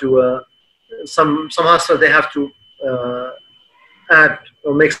we have to, some hospitals, they have to add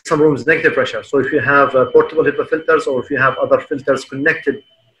or make some rooms negative pressure. So if you have portable HEPA filters or if you have other filters connected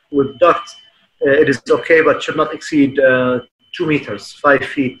with ducts, it is okay, but should not exceed 2 meters, 5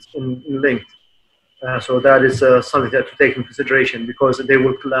 feet in length. So that is something that to take in consideration because they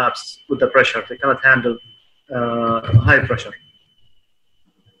will collapse with the pressure. They cannot handle high pressure.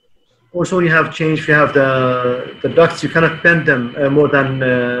 Also, you have change. If you have the ducts, you cannot bend them more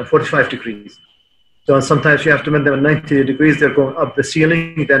than 45 degrees. So sometimes you have to bend them at 90 degrees. They're going up the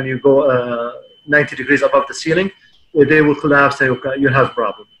ceiling. Then you go 90 degrees above the ceiling. They will collapse and you'll have a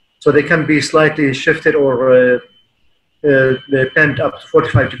problem. So they can be slightly shifted or bent up to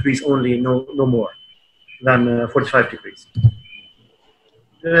 45 degrees only, no more than 45 degrees.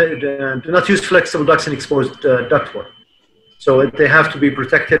 Do not use flexible ducts in exposed ductwork. So they have to be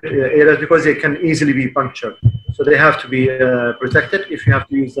protected areas because they can easily be punctured. So they have to be protected if you have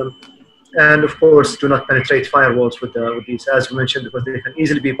to use them. And of course, do not penetrate firewalls with these, as we mentioned, because they can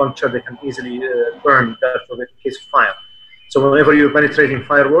easily be punctured, they can easily burn, therefore in case of fire. So whenever you're penetrating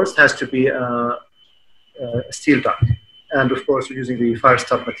firewalls, it has to be a steel duct. And of course, we're using the fire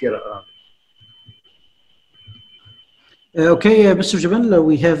stop material around it. Okay, Mr. Jamal,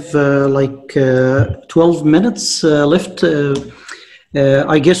 we have like 12 minutes left.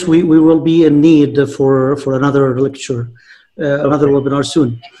 I guess we will be in need for another lecture, another webinar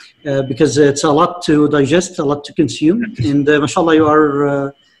soon, because it's a lot to digest, a lot to consume, and mashallah, you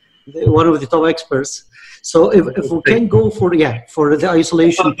are one of the top experts. So if we can go for the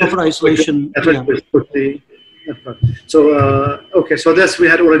isolation, proper isolation. Okay, so this we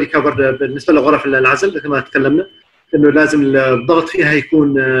had already covered. بالنسبة لغرف العزل كما تكلمنا إنه لازم الضغط فيها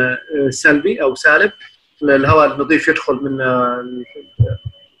يكون سلبي أو سالب. الهواء النظيف يدخل من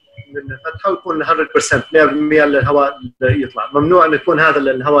الفتحة ويكون 100% 100% الهواء يطلع. ممنوع أن يكون هذا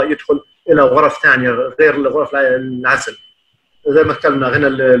الهواء يدخل إلى غرف ثانية غير غرف العزل. زي ما تكلمنا هنا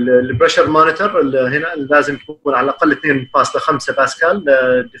البريشر مونيتور هنا لازم يكون على الأقل 2.5 باسكال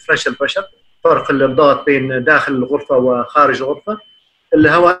ديفرنشال بريشر، فرق الضغط بين داخل الغرفة وخارج الغرفة.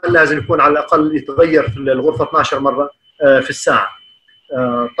 الهواء لازم يكون على الأقل يتغير في الغرفة 12 مرة في الساعة.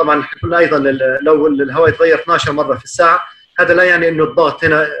 طبعا قلنا أيضا لو الهواء يتغير 12 مرة في الساعة هذا لا يعني إنه الضغط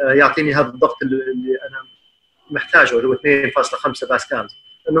هنا يعطيني هذا الضغط اللي أنا محتاجه اللي هو 2.5 باسكال.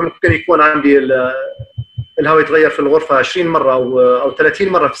 إنه ممكن يكون عندي الهواء يتغير في الغرفة 20 مرة أو 30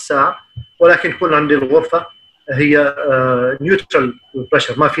 مرة في الساعة، ولكن يكون عندي الغرفة هي نيوترال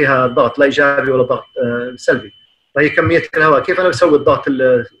بريشر، ما فيها ضغط لا إيجابي ولا ضغط سلبي. فهي كمية الهواء. كيف أنا بسوي الضغط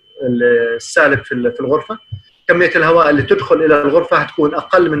السالب في الغرفة؟ كمية الهواء اللي تدخل إلى الغرفة هتكون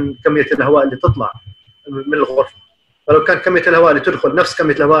أقل من كمية الهواء اللي تطلع من الغرفة. فلو كان كمية الهواء اللي تدخل نفس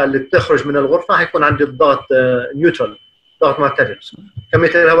كمية الهواء اللي تخرج من الغرفة هيكون عندي الضغط نيوترال، ضغط معتدل. كمية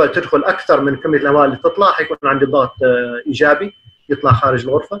الهواء اللي تدخل أكثر من كمية الهواء اللي تطلع هيكون عندي ضغط إيجابي يطلع خارج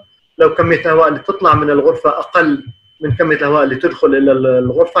الغرفة. لو كمية الهواء اللي تطلع من الغرفة أقل من كمية الهواء اللي تدخل إلى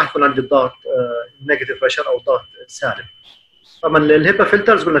الغرفة هيكون عندي الضغط نيجاتيف بريشر أو ضغط سالب. طبعا الهيبا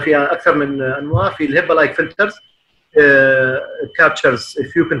فلترز قلنا فيها أكثر من أنواع. في الهيبا لايك فلترز captures a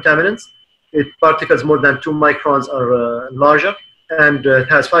few contaminants. Particles more than 2 microns are larger, and it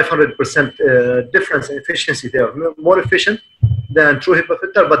has 500% difference in efficiency. They are more efficient than true HEPA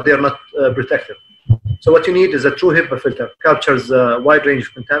filter, but they are not protective. So what you need is a true HEPA filter. Captures a wide range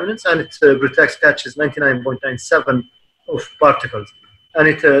of contaminants, and it catches 99.97 of particles, and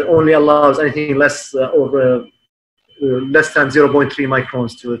it only allows anything less less than 0.3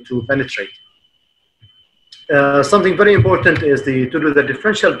 microns to penetrate. Something very important is to do the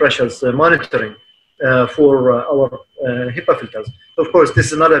differential pressures monitoring for our HEPA filters. Of course, this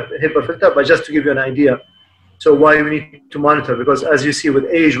is not a HEPA filter, but just to give you an idea. So why we need to monitor? Because as you see with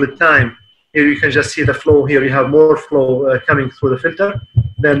age, with time, here you can just see the flow. Here you have more flow coming through the filter.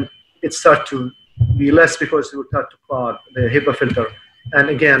 Then it starts to be less because it will start to clog the HEPA filter. And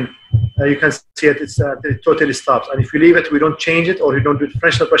again, you can see it totally stops. And if you leave it, we don't change it, or you don't do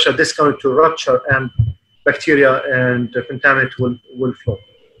differential pressure, this is going to rupture and bacteria and contaminant will flow.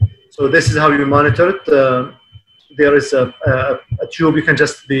 So this is how you monitor it. There is a tube you can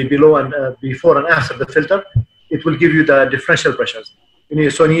just be below and before and after the filter. It will give you the differential pressures.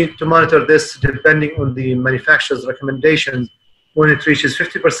 So you need to monitor this depending on the manufacturer's recommendations. When it reaches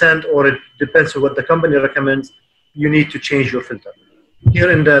 50%, or it depends on what the company recommends, you need to change your filter. Here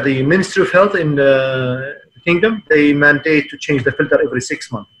in the Ministry of Health in the Kingdom, they mandate to change the filter every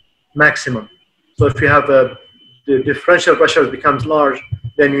 6 months, maximum. So if you have the differential pressure becomes large,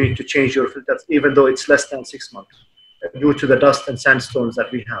 then you need to change your filters, even though it's less than 6 months, due to the dust and sandstones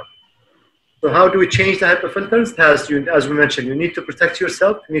that we have. So how do we change the HEPA filters? As we mentioned, you need to protect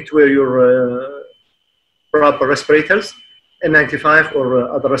yourself. You need to wear your proper respirators, N95 or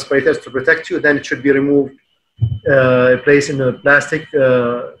other respirators to protect you. Then it should be removed, placed in a plastic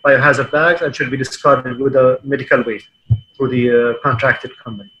biohazard bags, and should be discarded with a medical waste through the contracted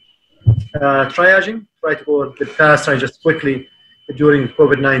company. Triaging, try to go a bit faster and just quickly during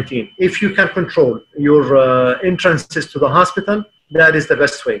COVID-19. If you can control your entrances to the hospital, that is the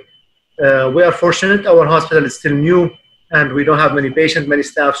best way. We are fortunate, our hospital is still new and we don't have many patients, many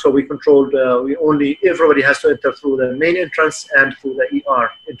staff, so we controlled, everybody has to enter through the main entrance and through the ER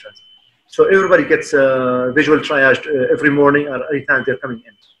entrance. So everybody gets visual triaged every morning or any time they're coming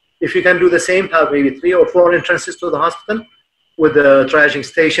in. If you can do the same, have maybe 3 or 4 entrances to the hospital with the triaging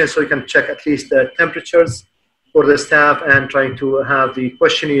station, so you can check at least the temperatures for the staff and trying to have the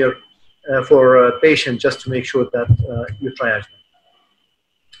questionnaire for patients just to make sure that you triage them.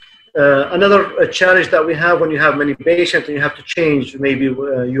 Another challenge that we have when you have many patients and you have to change maybe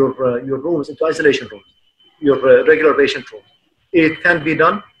your rooms into isolation rooms, your regular patient rooms. It can be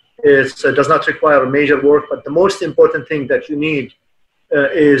done. It does not require major work, but the most important thing that you need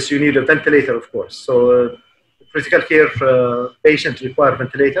is you need a ventilator, of course. So critical care patients require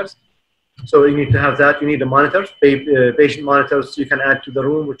ventilators. So you need to have that. You need a monitor, patient monitors you can add to the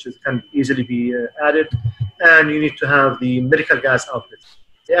room, which can easily be added. And you need to have the medical gas outlets.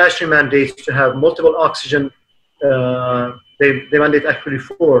 The ASHRAE mandates to have multiple oxygen. They mandate actually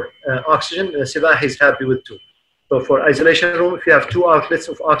 4 oxygen. CBAHI is happy with 2. So for isolation room, if you have 2 outlets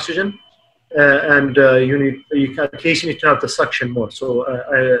of oxygen, and at least you need to have the suction more. So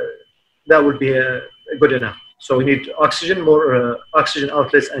that would be good enough. So we need oxygen, more oxygen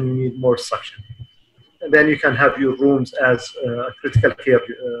outlets, and you need more suction. And then you can have your rooms as critical care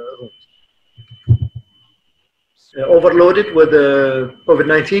rooms. Overloaded with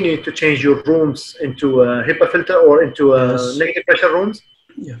COVID-19, you need to change your rooms into a HEPA filter or into negative pressure rooms.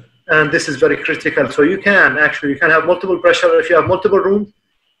 Yeah. And this is very critical. So you can have multiple pressure. If you have multiple rooms,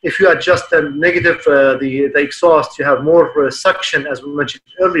 if you adjust the negative, the exhaust, you have more suction, as we mentioned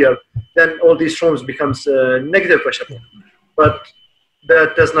earlier, then all these rooms becomes negative pressure. Yeah. But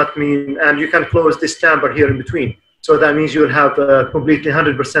that does not mean, and you can close this chamber here in between. So that means you'll have completely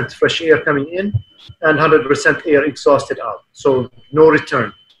 100% fresh air coming in and 100% air exhausted out. So no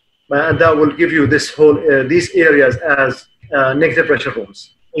return. And that will give you this whole, these areas as negative pressure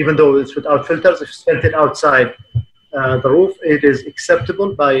rooms. Even though it's without filters, if you spent it outside the roof, it is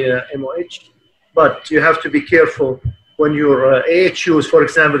acceptable by MOH. But you have to be careful when your AHUs, for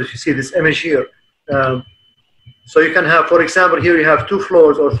example, if you see this image here, so you can have, for example, here you have 2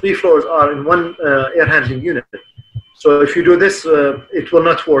 floors or 3 floors are in one air handling unit. So if you do this, it will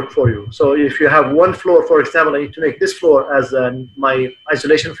not work for you. So if you have 1 floor, for example, I need to make this floor as my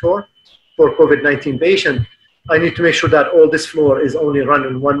isolation floor for COVID-19 patient, I need to make sure that all this floor is only run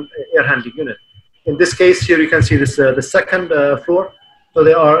in one air handling unit. In this case here, you can see this the second floor. So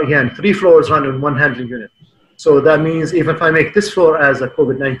there are, again, 3 floors run in one handling unit. So that means even if I make this floor as a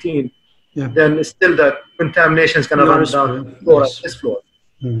COVID-19, then still the contamination is going to run down the floor at this floor.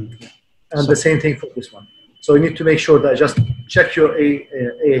 And the same thing for this one. So you need to make sure that just check your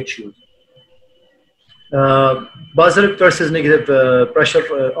AHUs. Positive versus negative pressure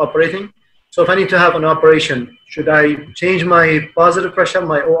operating. So if I need to have an operation, should I change my positive pressure,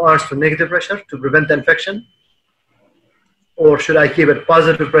 my ORs, to negative pressure to prevent the infection? Or should I keep it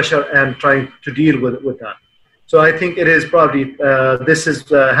positive pressure and try to deal with that? So I think it is probably, this is,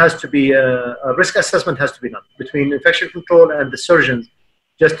 has to be, a risk assessment has to be done between infection control and the surgeons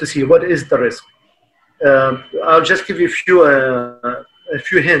just to see what is the risk. I'll just give you a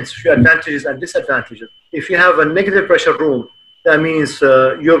few hints, a few advantages and disadvantages. If you have a negative pressure room, that means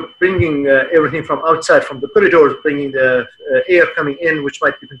you're bringing everything from outside, from the corridors, bringing the air coming in, which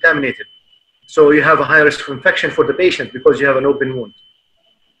might be contaminated. So you have a high risk of infection for the patient because you have an open wound.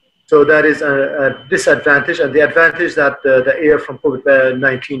 So that is a disadvantage, and the advantage that the air from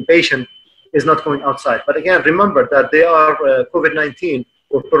COVID-19 patient is not going outside. But again, remember that they are COVID-19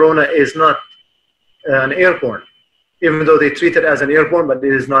 or corona is not an airborne, even though they treat it as an airborne, but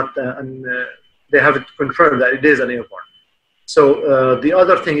it is not, they haven't confirmed that it is an airborne. So the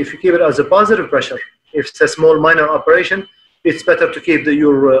other thing, if you keep it as a positive pressure, if it's a small minor operation, it's better to keep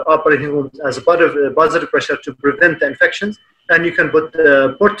your operating room as a positive pressure to prevent the infections. And you can put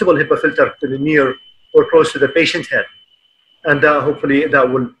a portable HEPA filter to the near or close to the patient head. And hopefully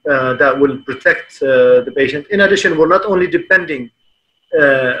that will protect the patient. In addition, we're not only depending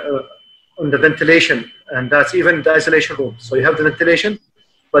on the ventilation, and that's even the isolation room. So you have the ventilation,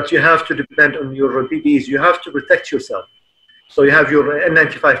 but you have to depend on your PPEs. You have to protect yourself. So you have your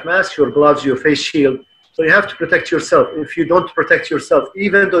N95 mask, your gloves, your face shield. So you have to protect yourself. If you don't protect yourself,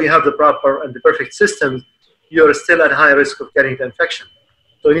 even though you have the proper and the perfect systems, you're still at high risk of getting the infection.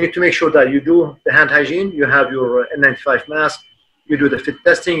 So you need to make sure that you do the hand hygiene, you have your N95 mask, you do the fit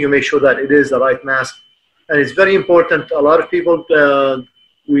testing, you make sure that it is the right mask. And it's very important, a lot of people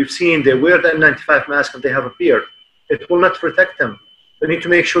we've seen, they wear the N95 mask and they have a beard. It will not protect them. You need to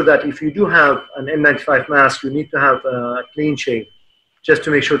make sure that if you do have an N95 mask, you need to have a clean shave, just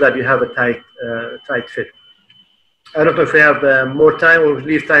to make sure that you have a tight fit. I don't know if we have more time or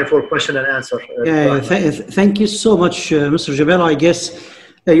leave time for question and answer. Thank you so much, Mr. Jamal. I guess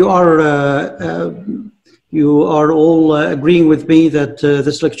you are all agreeing with me that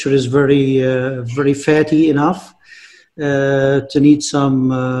this lecture is very fatty enough to need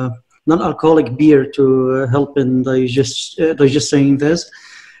some non-alcoholic beer to help in digesting this.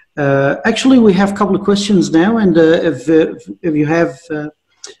 Actually, we have a couple of questions now, and if you have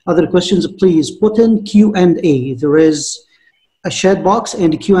other questions, please put in Q&A. There is a chat box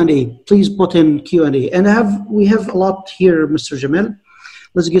and a Q&A. Please put in Q&A. And we have a lot here, Mr. Jamal.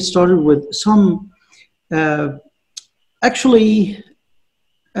 Let's get started with some.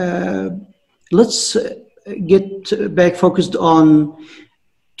 Let's get back focused on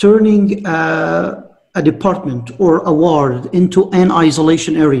turning a department or a ward into an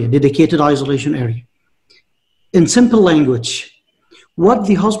isolation area, dedicated isolation area. In simple language, what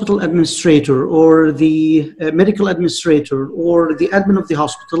the hospital administrator or the medical administrator or the admin of the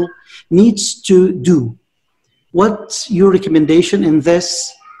hospital needs to do. What's your recommendation in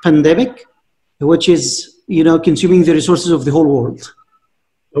this pandemic, which is, consuming the resources of the whole world?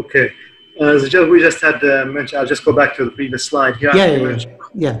 Okay. We just had mentioned. I'll just go back to the previous slide here.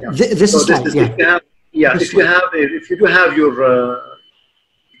 This slide. If you do have your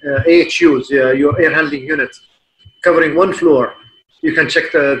AHUs, your air handling units, covering one floor, you can check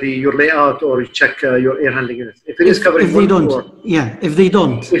your layout or check your air handling units. If it is covering one floor, if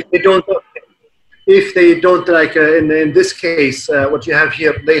they don't, like in this case, what you have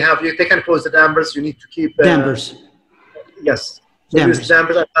here, they can close the dampers. You need to keep dampers. Yes. So use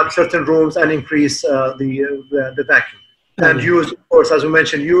dampers and have certain rooms and increase the vacuum. And use, of course, as we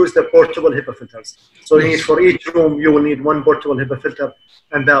mentioned, use the portable HEPA filters. So you need, for each room, you will need one portable HEPA filter,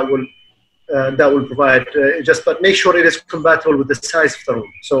 and that will provide but make sure it is compatible with the size of the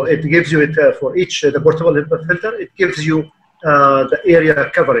room. So it gives you it for each the portable HEPA filter. It gives you the area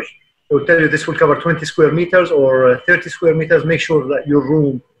coverage. It will tell you this will cover 20 square meters or 30 square meters. Make sure that your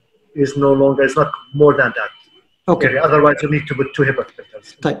room is it's not more than that. Okay. Otherwise, you need to put 2 HEPA filters.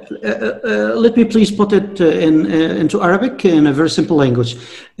 Let me please put it into Arabic in a very simple language.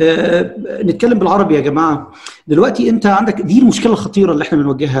 نتكلم بالعربي يا جماعة. دلوقتي أنت عندك دي المشكلة الخطيرة اللي احنا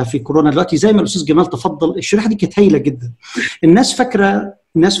بنواجهها في كورونا دلوقتي. زي ما الأستاذ جمال تفضل، الشريحة دي كانت هايلة جدا. الناس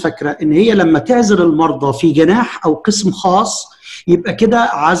فاكرة إن هي لما تعزل المرضى في جناح أو قسم خاص يبقى كده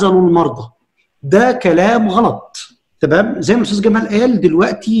عزلوا المرضى. ده كلام غلط. تمام؟ زي ما الاستاذ جمال قال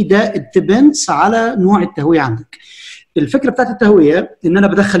دلوقتي، ده ديبندز على نوع التهويه عندك. الفكره بتاعت التهويه ان انا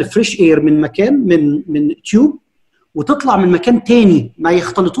بدخل فريش اير من مكان من تيوب وتطلع من مكان تاني، ما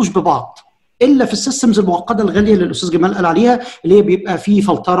يختلطوش ببعض الا في السيستمز المعقده الغاليه اللي الاستاذ جمال قال عليها، اللي هي بيبقى فيه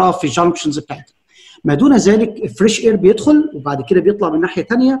فلتره في الجانكشنز بتاعتها. ما دون ذلك فريش اير بيدخل وبعد كده بيطلع من ناحيه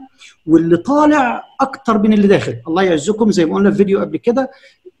ثانيه، واللي طالع اكتر من اللي داخل. الله يعزكم، زي ما قلنا في فيديو قبل كده،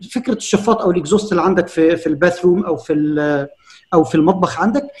 فكره الشفاط او الاكزوست اللي عندك في الباث روم او في المطبخ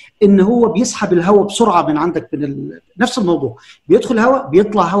عندك، ان هو بيسحب الهواء بسرعه من عندك نفس الموضوع، بيدخل هواء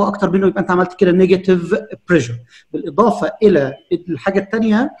بيطلع هواء اكتر منه، يبقى انت عملت كده نيجاتيف بريشر. بالاضافه الى الحاجه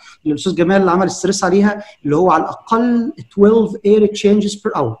الثانيه اللي الاستاذ جمال عمل ستريس عليها، اللي هو على الاقل 12 اير تشينجز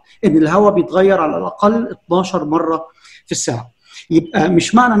بير اور، ان الهواء بيتغير على الاقل 12 مره في الساعه. يبقى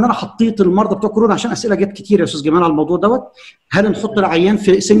مش معنى ان انا حطيت المرضى بتوع كورونا، عشان اسئله جت كتير يا استاذ جمال على الموضوع دوت، هل نحط العيان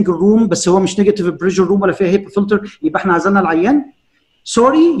في سنجل روم بس هو مش نيجاتيف بريشر روم ولا فيها هيبا فلتر يبقى احنا عزلنا العيان؟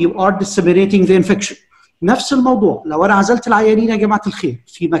 سوري، يو ار disseminating the infection. نفس الموضوع لو انا عزلت العيانين يا جماعه الخير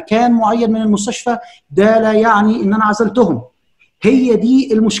في مكان معين من المستشفى، ده لا يعني ان انا عزلتهم. هي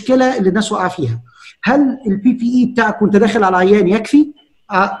دي المشكله اللي الناس واقعه فيها. هل البي بي اي بتاعك وانت داخل على العيان يكفي؟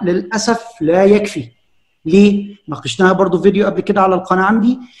 للاسف لا يكفي. ليه؟ ناقشناها برضو فيديو قبل كده على القناه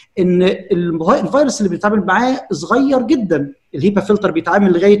عندي، ان الفيروس اللي بيتعامل معاه صغير جدا. الهيبا فلتر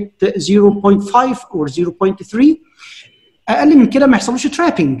بيتعامل لغايه 0.5 او 0.3، اقل من كده ما يحصلوش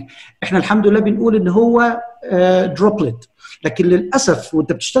ترابينج. احنا الحمد لله بنقول ان هو دروبلت، لكن للاسف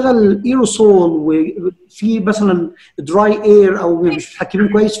وانت بتشتغل ايروسول وفي مثلا دراي اير او مش متحكمين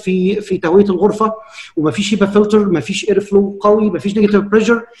كويس في تهويه الغرفه، ومفيش هيبا فلتر، مفيش اير فلو قوي، مفيش نيجاتيف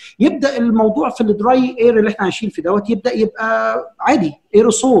بريشر، يبدا الموضوع في الدراي اير اللي احنا عايشين في دوت يبقى عادي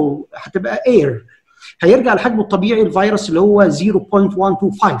ايروسول، هتبقى اير، هيرجع لحجمه الطبيعي الفيروس اللي هو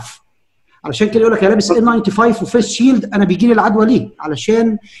 0.125. علشان كده يقول لك انا لابس N95 وفيس شيلد، انا بيجي لي العدوى ليه؟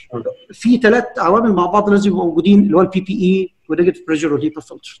 علشان في 3 عوامل مع بعض لازم يبقوا موجودين، اللي هو البي بي اي والنيجاتيف بريشر والهيبا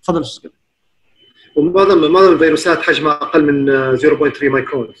فلتر. اتفضل يا استاذ. ومعظم الفيروسات حجمها اقل من 0.3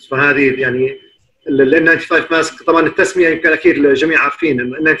 مايكرون، فهذه يعني ال N95 ماسك. طبعا التسميه يمكن اكيد الجميع عارفين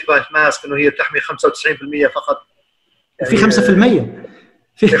ان ال N95 ماسك انه هي تحمي 95% فقط، يعني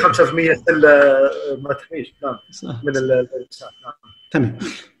في 5% ما تحميش من الفيروسات. تمام.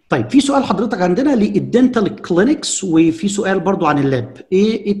 طيب في سؤال حضرتك عندنا للدنتال كلينكس، وفي سؤال برضو عن اللاب،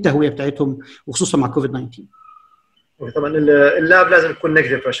 ايه التهويه بتاعتهم وخصوصا مع كوفيد 19؟ طبعا اللاب لازم يكون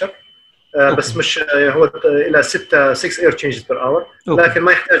نيجاتيف بريشر، بس مش هو الى 6 اير تشينجز بير اور، لكن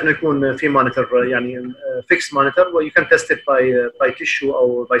ما يحتاج انه يكون في مونيتور، يعني فيكس مونيتور، ويو كان تيست باي تيشو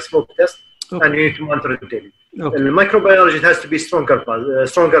او باي سموك تيست and you need to monitor it daily. The microbiology has to be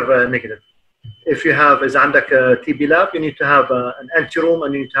stronger negative. If you have, إذا عندك TB lab, you need to have an anti-room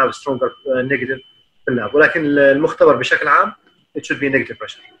and you need to have a stronger negative في اللاب. ولكن المختبر بشكل عام it should be negative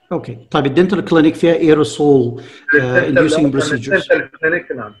pressure. Okay. طيب الدنتال كلينيك فيها aerosol inducing procedures.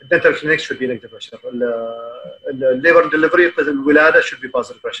 نعم. الدنتال كلينيك should be negative pressure. الليبر ديليفري الولادة should be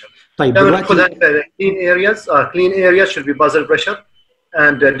positive pressure. طيب دلوقتي clean areas should be positive pressure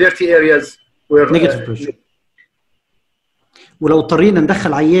and dirty areas were negative pressure. ولو اضطرينا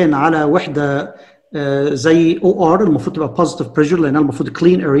ندخل عيان على وحده زي OR المفروض تبقى positive pressure لانها المفروض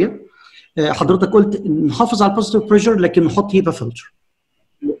clean area، حضرتك قلت نحافظ على positive pressure لكن نحط هيبا فلتر.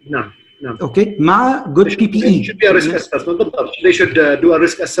 نعم نعم. اوكي مع جود بي بي اي. should be a risk assessment بالضبط. They should do a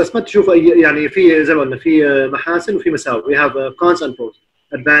risk assessment تشوف يعني في زي ما قلنا في محاسن وفي مساوئ. We have cons and pros,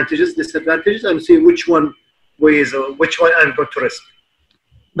 advantages, disadvantages, and see which one I'm going to risk.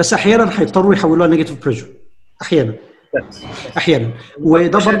 بس احيانا هيضطروا يحولوها نيجاتيف بريشر احيانا.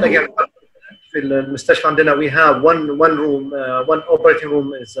 وده برضه في المستشفى عندنا we have one room, one operating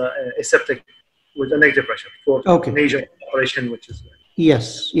room is aseptic with a negative pressure for major operation which is yes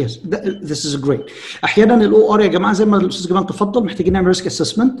this is great. احيانا الاو ار يا جماعه زي ما الاستاذ جمال تفضل محتاجين نعمل ريسك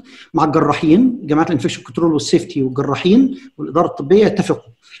اسسمنت مع الجراحين، جماعه الانفكشن كنترول والسيفتي والجراحين والاداره الطبيه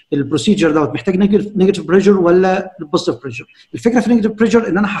يتفقوا البروسيجر دوت محتاج نيجاتيف بريشر ولا بوزيتيف بريشر. الفكره في نيجاتيف بريشر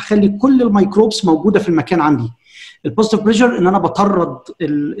ان انا هخلي كل الميكروبس موجوده في المكان عندي. البوزيتيف بريشر ان انا بطرد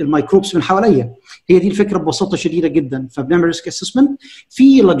الميكروبس من حواليا. هي دي الفكره ببساطه شديده جدا. فبنعمل ريسك اسسمنت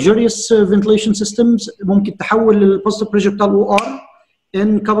في luxurious ventilation systems ممكن تحول البوزيتيف بريشر بتاع الاو ار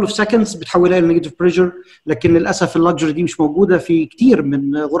in couple of seconds بتحولها لنيجاتيف بريشر، لكن للاسف اللكجري دي مش موجوده في كتير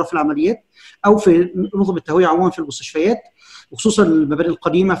من غرف العمليات او في نظم التهويه عموما في المستشفيات وخصوصا المباني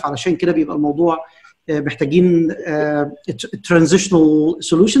القديمه. فعلشان كده بيبقى الموضوع محتاجين ترانزيشنال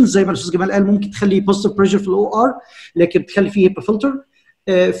سوليوشنز زي ما الاستاذ جمال قال. ممكن تخلي بوزيتيف بريشر في الاو ار لكن تخلي فيه هيبا فلتر.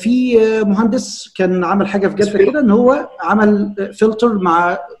 في مهندس كان عمل حاجه في جده كده ان هو عمل فلتر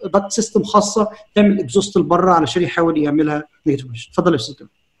مع دكت سيستم خاصه تعمل اكزوست لبره علشان يحاول يعملها نيجاتيف بريشر. اتفضل يا استاذ جمال.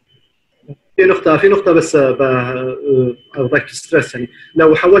 في نقطه بس ابغاك تسترس. يعني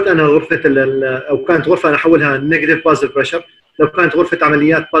لو حولت انا غرفه او كانت غرفه انا احولها نيجاتيف بوزيتيف بريشر، لو كانت غرفه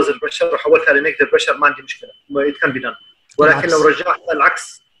عمليات بوزيتيف بريشر وحولتها لنيجاتيف بريشر ما عندي مشكله، it can be done. ولكن لو رجعت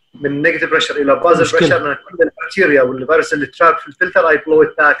العكس من نيجاتيف بريشر الى بوزيتيف بريشر انا كل البكتيريا والفيروس اللي تراب في الفلتر اي بلو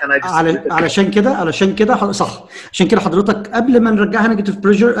ات باك. علشان كده صح. عشان كده حضرتك قبل ما نرجعها نيجاتيف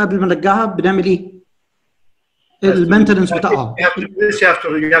بريشر قبل ما نرجعها بنعمل ايه؟ المينتنس بتاعها.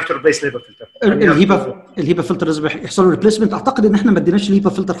 you have to replace الهيبا فلتر. الهيبا فلتر لازم يحصل له ريبليسمنت. اعتقد ان احنا ما اديناش الهيبا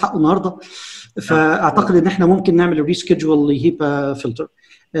فلتر حقه النهارده، فاعتقد ان احنا ممكن نعمل ريسكيدجول لهيبا فلتر.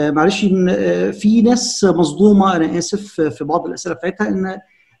 معلش في ناس مصدومه انا اسف في بعض الاسئله بتاعتها ان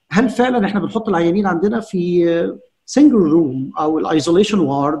هل فعلا احنا بنحط العيانين عندنا في سنجل روم او الايزوليشن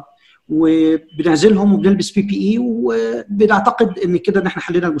وارد وبنعزلهم وبنلبس بي بي اي وبنعتقد ان كده ان احنا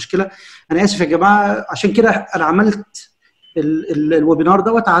حلينا المشكله. انا اسف يا جماعه عشان كده انا عملت الويبينار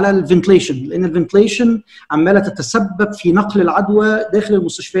دوت على الفنتليشن، لان الفنتليشن عماله تتسبب في نقل العدوى داخل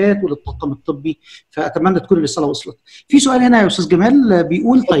المستشفيات وللطاقم الطبي. فاتمنى تكون الرساله وصلت. في سؤال هنا يا استاذ جمال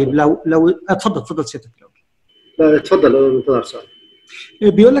بيقول طيب لو اتفضل سيادتك الاول. اتفضل سؤال.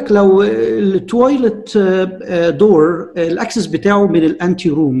 بيقول لك لو التويلت دور الاكسس بتاعه من الانتي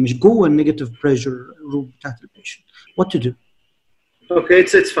روم مش جوه النيجاتيف بريشر روم بتاعت البيشنت what to do؟ اوكي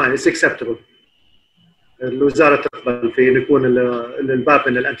it's fine it's acceptable. الوزاره تقبل في يكون الباب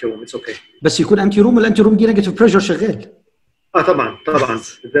من الانتي روم it's okay. بس يكون انتي روم الانتي روم دي نيجاتيف بريشر شغال. طبعا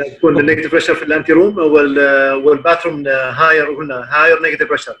اذا يكون النيجاتيف بريشر في الانتي روم والباثروم هاير نيجاتيف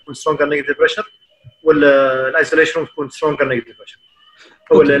بريشر يكون سترونجر نيجاتيف بريشر والايزوليشن روم تكون سترونجر نيجاتيف بريشر.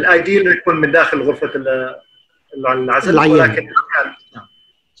 هو الايديال يكون من داخل غرفه العزل ولكن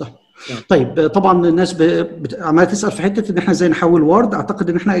صح. طيب طبعا الناس عماله تسال في حته ان احنا ازاي نحول وورد. اعتقد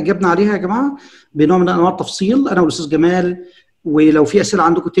ان احنا اجبنا عليها يا جماعه بنوع من انواع التفصيل انا والاستاذ جمال. ولو في اسئله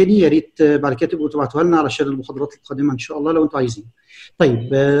عندكم تاني يا ريت بعد كده تبقوا تبعتوها لنا علشان المحاضرات القادمه ان شاء الله لو انتم عايزين. طيب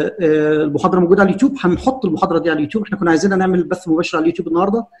المحاضره موجوده على اليوتيوب. هنحط المحاضره دي على اليوتيوب. احنا كنا عايزين نعمل بث مباشر على اليوتيوب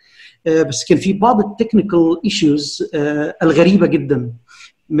النهارده بس كان في بعض التكنيكال ايشوز الغريبه جدا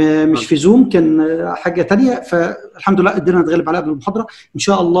مش في زوم كان حاجه ثانيه. فالحمد لله قدرنا نتغلب عليها قبل المحاضره. ان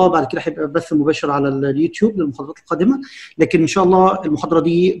شاء الله بعد كده هيبقى بث مباشر على اليوتيوب للمحاضرات القادمه. لكن ان شاء الله المحاضره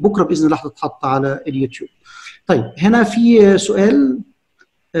دي بكره باذن الله هتتحط على اليوتيوب. طيب هنا في سؤال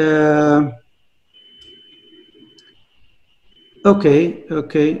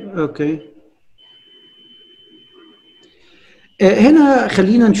اوكي هنا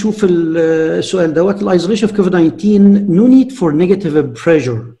خلينا نشوف السؤال دوت. الايزوليشن of COVID-19 no need for negative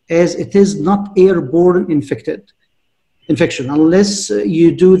pressure as it is not airborne infection unless you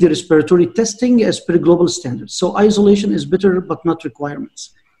do the respiratory testing as per global standards. So isolation is better but not requirements.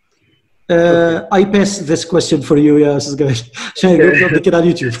 I pass this question for you يا استاذ جمال عشان جاوبت كده على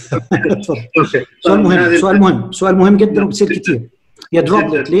اليوتيوب. سؤال مهم جدا وبيصير كتير. يا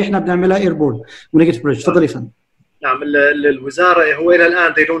دروبلت ليه احنا بنعملها ايربورن ونيجاتيف بريشر؟ اتفضل يا فندم. نعم الوزاره هو الى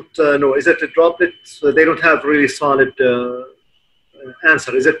الان they don't know is it a droplet. They don't have really solid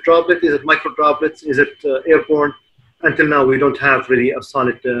answer. Is it droplet? Is it micro droplets? Is it airborne? Until now we don't have really a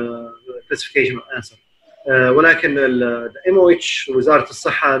solid classification or answer. ولكن ال MOH وزاره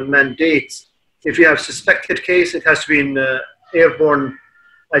الصحه mandates if you have suspected case it has to be in airborne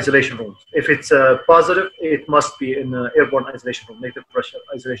isolation rooms. If it's positive, it must be in an airborne isolation room, negative pressure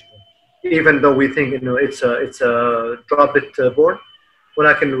isolation room. Even though we think it's a droplet borne,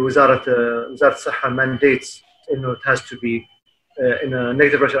 ولكن وزارة الصحة mandates إنه it has to be in a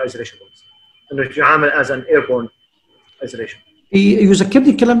negative pressure isolation rooms. إنه يتعامل as an airborne isolation. يذكرني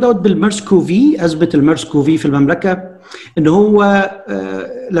الكلام دوت بالميرس كوفي، أزمة الميرس كوفي في المملكة، إن هو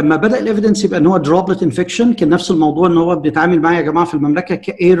لما بدأ الإيفيدنس يبقى إن هو دروبلت انفكشن، كان نفس الموضوع إن هو بنتعامل معاه يا جماعة في المملكة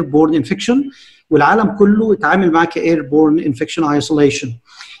كايربورن انفكشن، والعالم كله اتعامل معاه كايربورن انفكشن ايسوليشن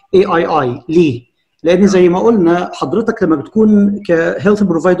AII. ليه؟ لأن زي ما قلنا حضرتك لما بتكون كهيلث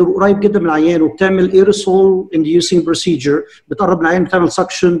بروفايدر قريب جدا من العيان وبتعمل ايرسول انديوسينج بروسيجر، بتقرب من العيان، بتعمل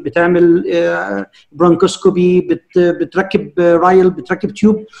سكشن، بتعمل برونكوسكوبي، بتركب رايل، بتركب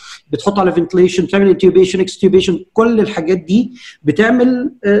تيوب، بتحط على فنتليشن، بتعمل انتيوبيشن، اكستيوبيشن، كل الحاجات دي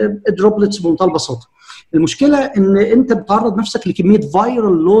بتعمل دروبلتس بمنتهى البساطه. المشكله ان انت بتعرض نفسك لكميه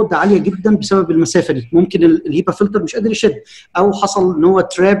فايرال لود عاليه جدا بسبب المسافه دي. ممكن الهيبا فلتر مش قادر يشد، او حصل ان هو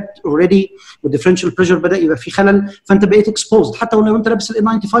ترابد اوريدي والديفرنشال بريشر بدا يبقى فيه خلل، فانت بقيت اكسبوزد حتى لو انت لابس ال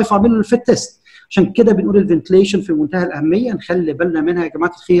 95 وعامل الفيت تيست. عشان كده بنقول الفنتليشن في منتهى الاهميه، نخلي بالنا منها يا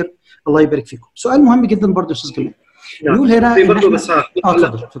جماعه الخير. الله يبارك فيكم. سؤال مهم جدا برضه يا استاذ جمال. نقول هنا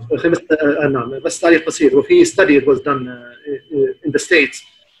نعم بس تعليق قصير. وفي study was done in the States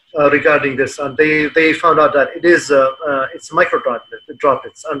regarding this, and they found out that it's micro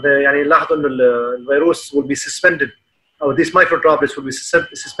droplets, and يعني لاحظوا إنه الفيروس will be suspended, or these micro droplets will be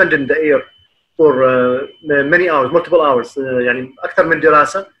suspended in the air for many hours, multiple hours. يعني أكثر من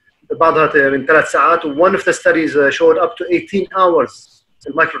دراسة بعضها من 3 ساعات. One of the studies showed up to 18 hours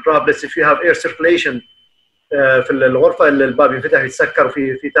المايكرو droplets if you have air circulation في الغرفة اللي الباب ينفتح يتسكر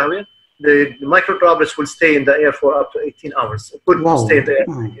في تهوية. The micro droplets will stay in the air for up to 18 hours. It could stay in the air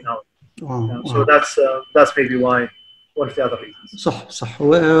for 18 hours. So that's maybe why one of the other reasons. صح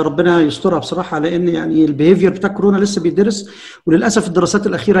وربنا يسترها بصراحه، لان يعني البيهيفير بتاع كورونا لسه بيدرس، وللاسف الدراسات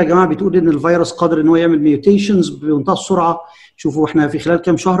الاخيره يا جماعه بتقول ان الفيروس قادر ان هو يعمل ميوتيشنز بمنتهى السرعه. شوفوا احنا في خلال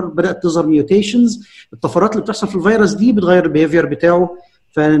كام شهر بدات تظهر ميوتيشنز، الطفرات اللي بتحصل في الفيروس دي بتغير البيهيفير بتاعه،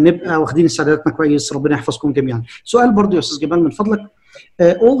 فنبقى واخدين استعداداتنا كويس. ربنا يحفظكم جميعا. سؤال برضو يا استاذ جمال من فضلك.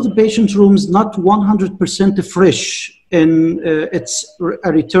 All the patient rooms not 100% fresh in its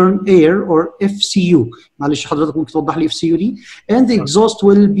return air or FCU. معلش حضرتك ممكن توضح لي FCU دي. And the exhaust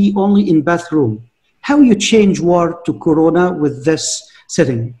will be only in bathroom. How you change ward to corona with this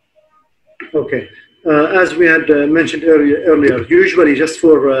setting? Okay. As we had mentioned earlier, usually just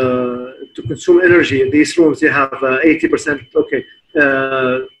for to consume energy, these rooms they have 80%. Okay.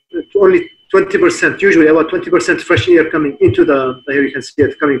 Only 20%, usually about 20% fresh air coming into here you can see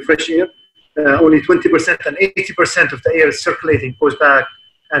it coming fresh air. Only 20% and 80% of the air is circulating, goes back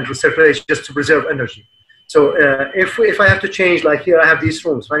and recirculates just to preserve energy. So if I have to change, like here I have these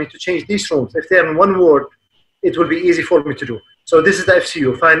rooms, if I need to change these rooms, if they're in one ward, it will be easy for me to do. So this is the FCU,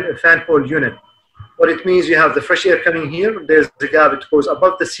 fan cold unit. What it means, you have the fresh air coming here, there's the gap, it goes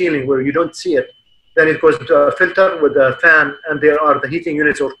above the ceiling where you don't see it. Then it goes into a filter with a fan, and there are the heating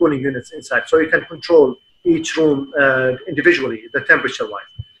units or cooling units inside. So you can control each room individually, the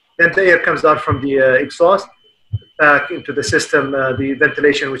temperature-wise. Then the air comes out from the exhaust back into the system, the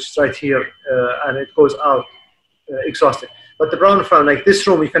ventilation, which is right here, and it goes out exhausted. But the brown fan, like this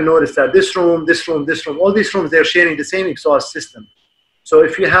room, you can notice that this room, all these rooms, they're sharing the same exhaust system. So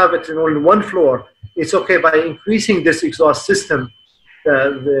if you have it in only one floor, it's okay. By increasing this exhaust system,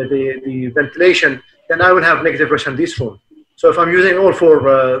 the ventilation, then I will have negative pressure in this room. So if I'm using all for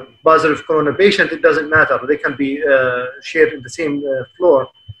positive corona patient, it doesn't matter. They can be shared in the same floor.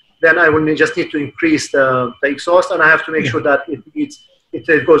 Then I will just need to increase the exhaust, and I have to make sure that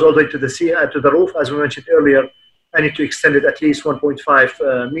it goes all the way to the roof. As we mentioned earlier, I need to extend it at least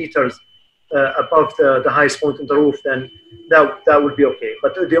 1.5 meters above the highest point in the roof. Then that would be okay.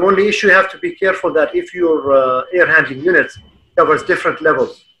 But the only issue, you have to be careful that if your air handling units covers different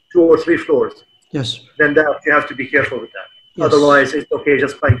levels, 2 or 3 floors. Yes. Then you have to be careful with that. Yes. Otherwise, it's okay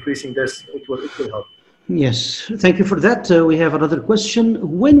just by increasing this. It will help. Yes. Thank you for that. We have another question.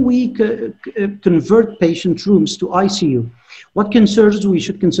 When we convert patient rooms to ICU, what concerns we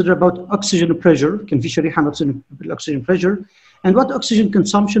should consider about oxygen pressure? كان في شريحة عن oxygen pressure, and what oxygen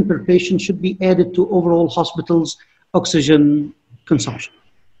consumption per patient should be added to overall hospitals' oxygen consumption?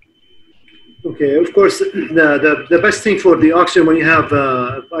 Okay, of course, the best thing for the oxygen when you have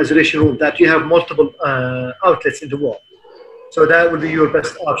isolation room, that you have multiple outlets in the wall. So that would be your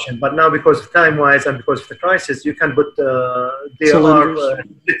best option. But now, because of time-wise and because of the crisis, you can put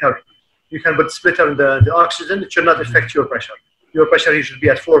splitter. You can put splitter in the oxygen. It should not affect your pressure. Your pressure should be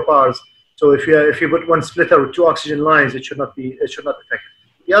at 4 bars. So if you put one splitter with 2 oxygen lines, it should not affect.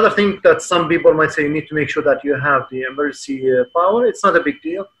 The other thing that some people might say, you need to make sure that you have the emergency power. It's not a big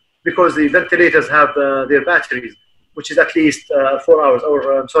deal because the ventilators have their batteries, which is at least 4 hours, or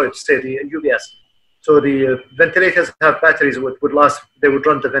I'm sorry to say the UBS. So the ventilators have batteries which would last, they would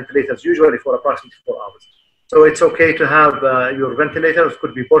run the ventilators usually for approximately 4 hours. So it's okay to have your ventilators,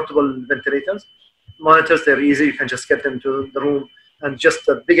 could be portable ventilators. Monitors, they're easy, you can just get them to the room. And just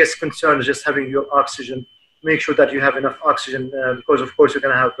the biggest concern is just having your oxygen. Make sure that you have enough oxygen because of course you're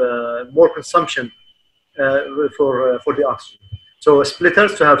going to have more consumption for the oxygen. So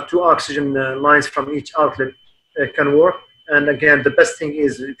splitters, to have 2 oxygen lines from each outlet can work. And again, the best thing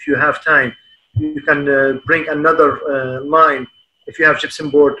is if you have time, you can bring another line. If you have gypsum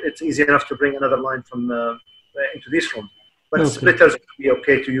board, it's easy enough to bring another line from into this room. But splitters will be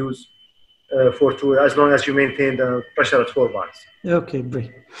okay to use for 2 as long as you maintain the pressure at 4 bars. Okay,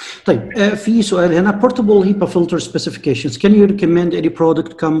 great. طيب في سؤال هنا portable HEPA filter specifications. Can you recommend any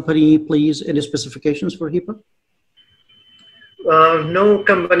product company, please? Any specifications for HEPA? No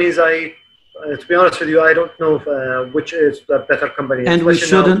companies. To be honest with you, I don't know which is the better company. And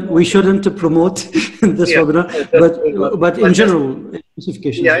we shouldn't promote this webinar, but in general,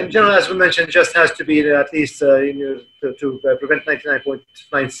 specifications. Yeah, in general, as we mentioned, just has to be at least to prevent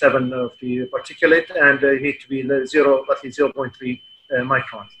 99.97 of the particulate, and you need to be at least 0.3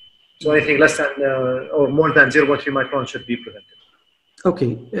 microns. So anything less than or more than 0.3 microns should be prevented.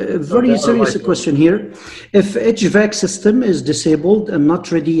 Okay, very serious question here. If HVAC system is disabled and not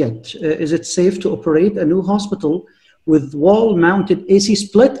ready yet, is it safe to operate a new hospital with wall-mounted AC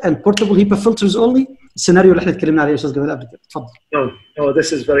split and portable HEPA filters only? السيناريو اللي احنا اتكلمنا عليه استاذ جمال قبل كده. اتفضل. No,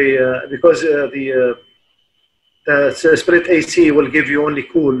 this is very because the split AC will give you only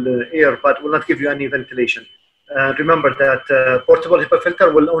cool air, but will not give you any ventilation. Remember that portable HEPA filter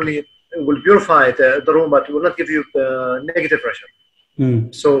will purify the room, but will not give you negative pressure.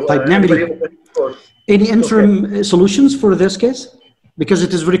 So any interim solutions for this case, because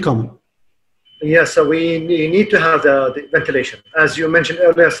it is very common? Yes, so we need to have the ventilation. As you mentioned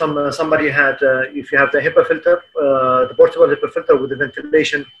earlier, somebody had if you have the HEPA filter, the portable HEPA filter with the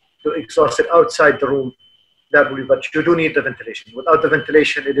ventilation to exhaust it outside the room, that will be, but you do need the ventilation. Without the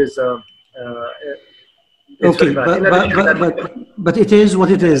ventilation, it is okay, but it is what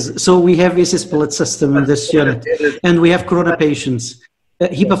it is. So we have AC split system in this unit, and we have corona patients.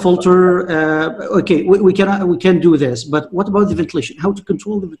 HEPA filter, okay, we can do this, but what about the ventilation? How to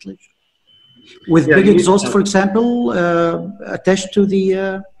control the ventilation? With big exhaust, for example, attached to the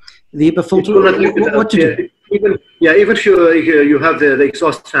HEPA filter, what to do? Even if you have the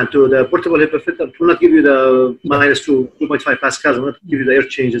exhaust fan to the portable HEPA filter, it will not give you the -2.5 pascals. It will not give you the air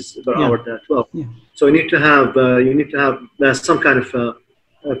changes per hour, 12. So you need to have some kind of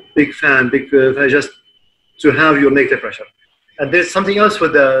a big fan, just to have your negative pressure. And there's something else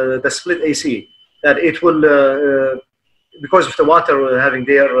with the split AC that it will, because of the water having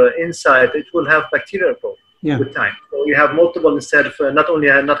there inside, it will have bacterial growth with time. So you have multiple instead of not only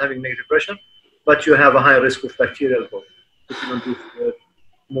not having negative pressure, but you have a higher risk of bacterial growth if you don't do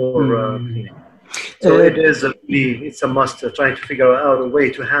more cleaning. So it's a must trying to figure out a way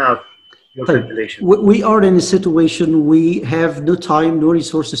to have your ventilation. We are in a situation we have no time, no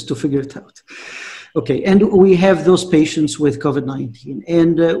resources to figure it out. Okay, and we have those patients with COVID-19,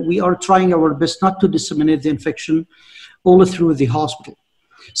 and we are trying our best not to disseminate the infection all through the hospital.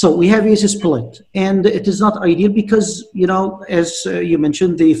 So we have AC split, and it is not ideal because, you know, as you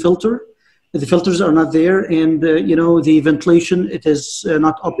mentioned, the filters are not there, and you know, the ventilation, it is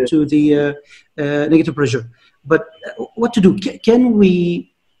not up to the negative pressure. But what to do? Can we?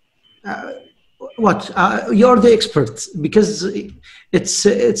 You're the expert, because it's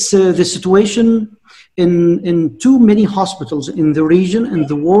the situation in too many hospitals in the region and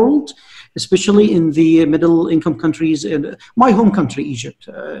the world, especially in the middle income countries, and my home country Egypt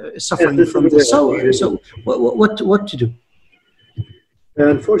is suffering from this. So what to do?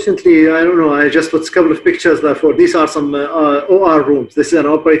 Unfortunately, I don't know. I just put a couple of pictures for these are some OR rooms. This is an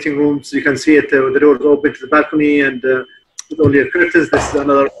operating room, so you can see it with the doors open to the balcony and with only curtains. This is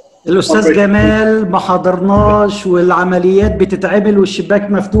another. الأستاذ جمال ما حضرناش والعمليات بتتعمل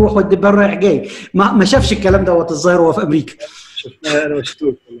والشباك مفتوح والدبان رايح جاي، ما شافش الكلام دوت الظاهر هو في أمريكا. أنا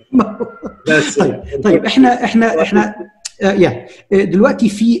مشتوك. طيب احنا دلوقتي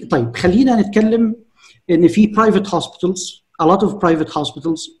في خلينا نتكلم إن في private hospitals, a lot of private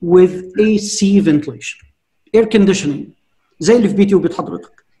hospitals with AC ventilation, air conditioning زي اللي في بيتي وبيت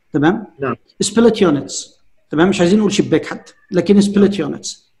حضرتك، تمام؟ نعم. split units، تمام؟ مش عايزين نقول شباك حتى، لكن split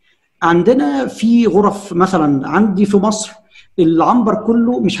units. عندنا في غرف مثلا عندي في مصر العنبر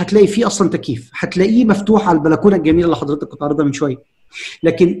كله مش هتلاقي فيه اصلا تكييف، هتلاقيه مفتوح على البلكونه الجميله اللي حضرتك كنت عارضها من شويه.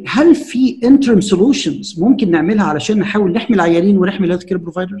 لكن هل في interim solutions ممكن نعملها علشان نحاول نحمي العيانين ونحمي الهيلث كير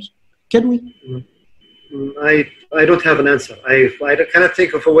بروفايدرز؟ Can we? I don't have an answer. I cannot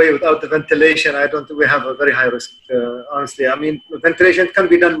think of a way without the ventilation. I don't think we have a very high risk, honestly. I mean, ventilation can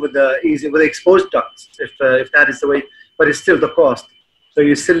be done with the exposed ducts if that is the way, but it's still the cost. So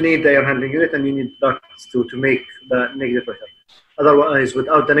you still need the air handling unit and you need ducts to make the negative pressure. Otherwise,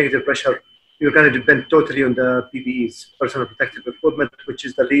 without the negative pressure, you're going to depend totally on the PPEs, personal protective equipment, which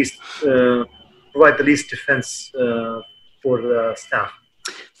is the least, provide the least defense for the staff.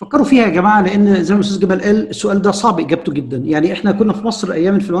 فكروا فيها يا جماعه، لان زي ما الاستاذ جمال قال السؤال ده صعب اجابته جدا. يعني احنا كنا في مصر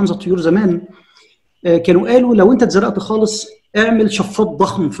ايام انفلونزا الطيور زمان، كانوا قالوا لو انت اتزرقت خالص اعمل شفاط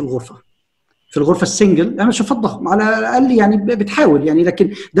ضخم في الغرفه السنجل، اعمل شفاط ضخم على الاقل، يعني بتحاول يعني.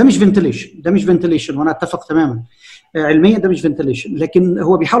 لكن ده مش فنتيليشن، وانا اتفق تماما علميا ده مش فنتيليشن، لكن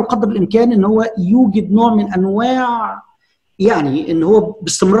هو بيحاول قدر الامكان ان هو يوجد نوع من انواع، يعني ان هو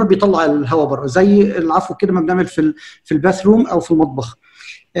باستمرار بيطلع الهواء بره، زي العفو كده ما بنعمل في الباث روم او في المطبخ.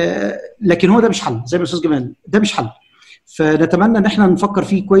 لكن هو ده مش حل، زي ما الاستاذ جمال ده مش حل. فنتمنى ان احنا نفكر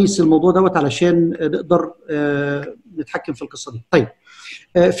فيه كويس الموضوع دوت علشان نقدر نتحكم في القصه دي. طيب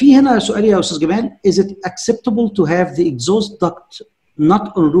في هنا سؤال يا استاذ جمال: is it acceptable to have the exhaust duct not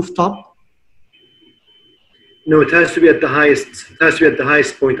on rooftop? No, it has to be at the highest. It has to be at the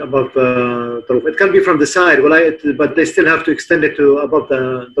highest point above the roof. It can be from the side, but they still have to extend it to above the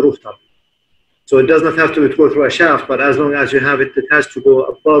rooftop. So it does not have to go through a shaft, but as long as you have it, it has to go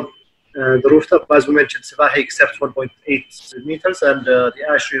above the rooftop. As we mentioned, CBAHI accepts 1.8 meters, and the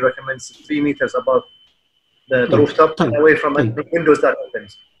ASHRI recommends 3 meters above the rooftop, away from windows that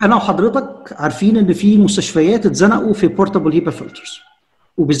opens. أنا وحضرتك عارفين إن في مستشفيات اتزنقوا في portable HEPA filters،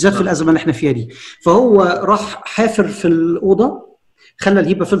 وبالذات في الأزمة اللي إحنا فيها دي. فهو راح حافر في الأوضة، خلى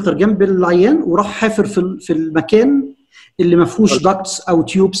الهيبا فلتر جنب العيان، وراح حافر في المكان اللي ما فيهوش داكتس او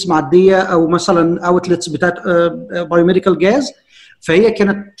تيوبس معديه او مثلا اوتلتس بتاعت بايوميديكال جاز، فهي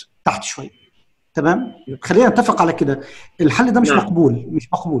كانت تحت شويه. تمام، خلينا نتفق على كده. الحل ده مش مقبول،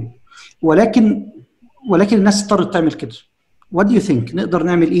 ولكن الناس اضطرت تعمل كده. وات دو يو ثينك نقدر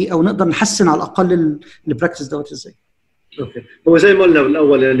نعمل ايه، او نقدر نحسن على الاقل البراكتس دوت ازاي؟ اوكي، هو زي ما قلنا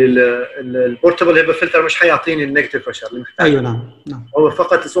بالاول البورتبل هيبا فلتر مش حيعطيني النيجاتيف بريشر اللي محتاجه. ايوه نعم. هو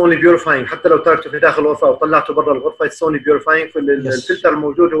فقط اتس اونلي بيوريفاينج، حتى لو تركته في داخل الغرفه او طلعته برا الغرفه اتس اونلي بيوريفاينج. الفلتر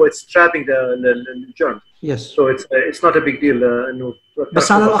الموجود هو اتس ترابينج الجيرم. يس، سو اتس نوت ا بيج ديل انه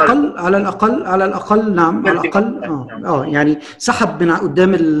بس على الاقل نعم، على الاقل يعني سحب من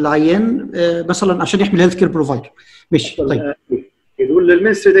قدام العيان مثلا عشان يحمي الهيلث كير بروفايدر. ماشي. طيب يقول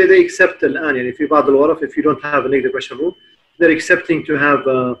المنستري they accept الان، يعني في بعض الغرف if you don't have a negative pressure room they're accepting to have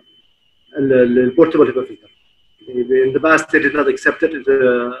the portable HEPA filter. In the past they did not accept it,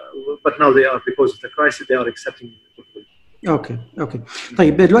 but now they are, because of the crisis they are accepting it. اوكي.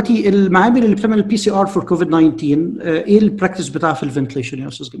 طيب دلوقتي المعامل اللي بتعمل البي سي ار فور كوفيد 19 ايه البراكتس بتاعها في الفنتليشن يا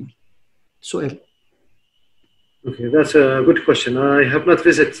استاذ جمال؟ سؤال. Okay, that's a good question. I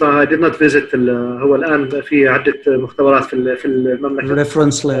did not visit. هو الآن في عدة مختبرات في المملكة.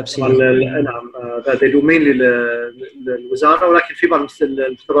 Reference labs. نعم، they do mainly للوزارة، ولكن في بعض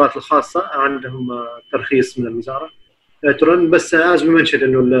المختبرات الخاصة عندهم ترخيص من الوزارة ترن. بس as we mentioned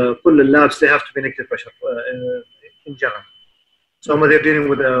إنه كل اللابس they have to be negative pressure in general. So they're dealing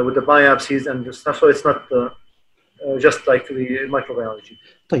with the biopsies and the stuff, so it's not just like the microbiology.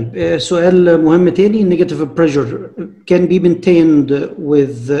 طيب سؤال مهم تاني: negative pressure can be maintained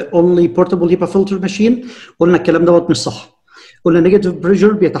with only portable HEPA filter machine. قلنا الكلام دوت مش صح. قلنا negative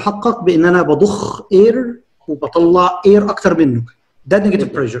pressure بيتحقق بان انا بضخ air وبطلع air اكتر منه، ده negative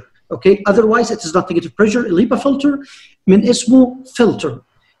pressure. اوكي، otherwise it is not negative pressure. الHEPA filter من اسمه filter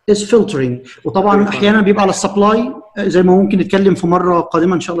is filtering، وطبعا احيانا بيبقى على السبلاي، زي ما ممكن نتكلم في مره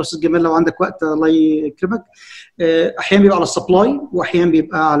قادمه ان شاء الله استاذ جمال لو عندك وقت الله يكرمك. احيانا بيبقى على السبلاي واحيانا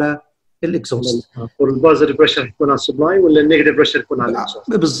بيبقى على الاكزوست. والبوزيتيف بريشر يكون على السبلاي ولا النيجاتيف بريشر يكون على الاكزوست.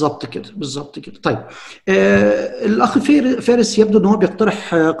 بالظبط كده. طيب الاخ فارس يبدو ان هو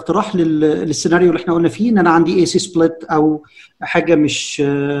بيقترح اقتراح للسيناريو اللي احنا قلنا فيه، ان انا عندي اي سي سبليت او حاجه مش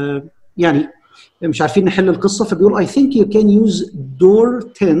يعني مش عارفين نحل القصه. فبيقول I think you can use door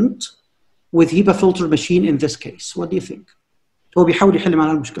tent with HEPA filter machine in this case. What do you think? هو بيحاول يحل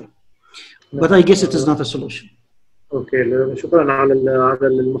معنا المشكله. But I guess it is not a solution. Okay, شكرا على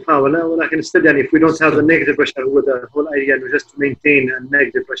المحاولة، ولكن still يعني if we don't have the negative pressure with the whole idea just to maintain a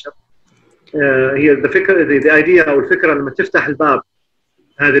negative pressure. هي الفكرة the idea أو الفكرة لما تفتح الباب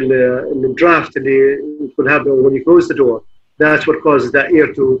هذا الدرافت اللي يكون هذا when you close the door that's what causes the air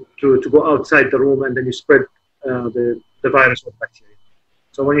to go outside the room and then you spread the virus or bacteria.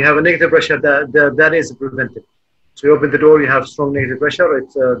 So when you have a negative pressure that is prevented. So you open the door, you have strong negative pressure.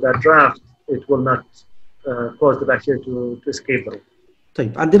 It's that draft, it will not cause the bacteria to escape the room.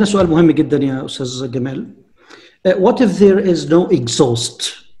 طيب عندنا سؤال مهم جدا يا أستاذ جمال. What if there is no exhaust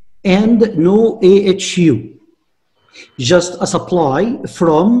and no AHU? Just a supply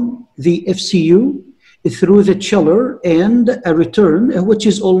from the FCU through the chiller and a return, which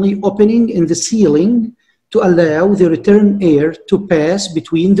is only opening in the ceiling to allow the return air to pass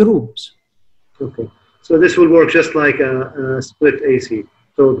between the rooms. Okay, so this will work just like a split AC.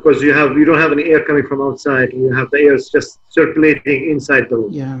 So because you don't have any air coming from outside, you have the air just circulating inside the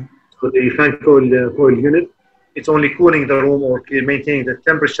room. Yeah. So the fan coil unit, it's only cooling the room or maintaining the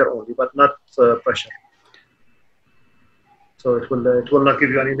temperature only, but not pressure. So it will not give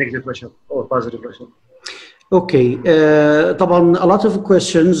you any negative pressure or positive pressure. Okay. طبعا a lot of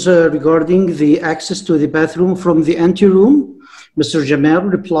questions regarding the access to the bathroom from the anteroom. Mr. Jamal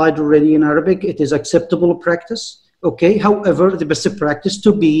replied already in Arabic, it is acceptable practice. Okay. However, the best practice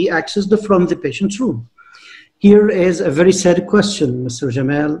to be accessed from the patient's room. Here is a very sad question, Mr.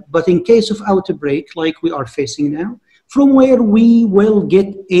 Jamal, but in case of outbreak like we are facing now, from where we will get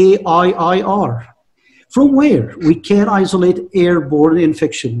AIIR? From where we can isolate airborne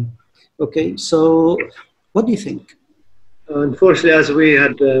infection? Okay, so what do you think? Unfortunately, as we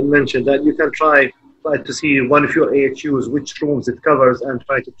had mentioned, that you can try to see one of your AHUs, which rooms it covers, and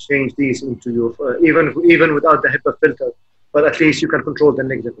try to change these into your, even without the HEPA filter, but at least you can control the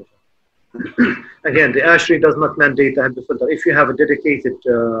negative pressure. Again, the ASHRAE does not mandate the HEPA filter. If you have a dedicated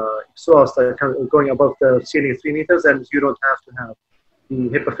exhaust going above the ceiling 3 meters, then you don't have to have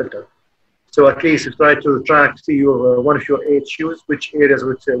the HEPA filter. So at least try to track to your one of your AHUs, which areas,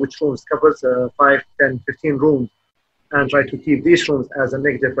 which rooms covers 5, 10, 15 rooms, and try to keep these rooms as a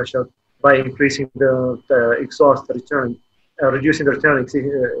negative pressure by increasing the exhaust return, reducing the return,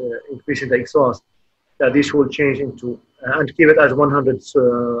 increasing the exhaust. These will change into, and keep it as 100.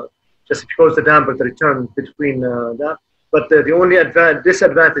 Just if you close the damper, the return between that. But the only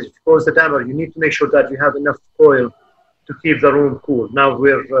disadvantage, if you close the damper, you need to make sure that you have enough coil to keep the room cool. Now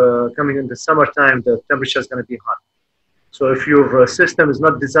we're coming in the summertime, the temperature is going to be hot. So if your system is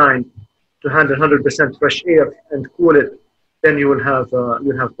not designed to handle 100% fresh air and cool it, then you will have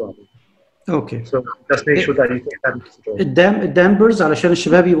problems. Okay. So just make sure that you take that into consideration. الدامبرز علشان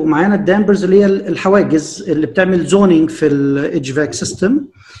الشباب يبقوا معانا. الدامبرز اللي هي الحواجز اللي بتعمل زونينج في الاتش فاك سيستم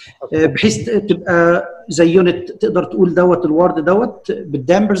بحيث تبقى زي يونت تقدر تقول دوت الوارد دوت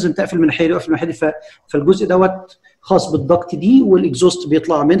بالدامبرز انت تقفل من ناحيه وقفل من ناحيه فالجزء دوت خاص بالضغط دي والاكزوست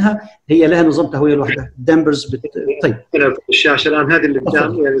بيطلع منها هي لها نظام تهويه لوحدها. الدامبرز طيب هنا في الشاشه الان هذه اللي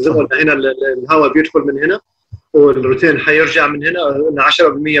قدام يعني زي ما هنا الهواء بيدخل من هنا والروتين حيرجع من هنا 10%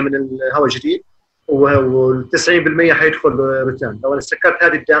 من الهواء جديد وال90% حيدخل روتين. لو انا سكرت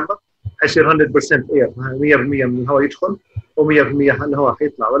هذه الدامبر حيصير 100% اير 100% من الهواء يدخل و100% الهواء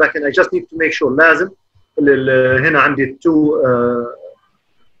حيطلع. ولكن I just need to make sure لازم هنا عندي 2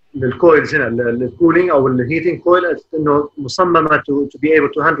 الكويلز هنا الكولينج او الهيتنج كويل انه مصممه to be able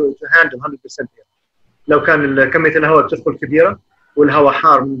to handle 100% air. لو كان كميه الهواء بتدخل كبيره والهواء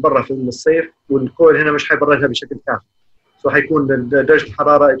حار من برا في الصيف والكويل هنا مش حيبردها بشكل كافي. سو حيكون درجه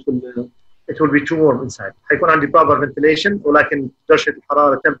الحراره it will be too warm inside. حيكون عندي proper ventilation ولكن درجه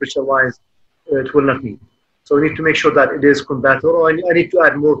الحراره temperature wise it will not meet. So we need to make sure that it is compatible. Or I need to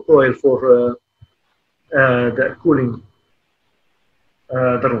add more coil for the cooling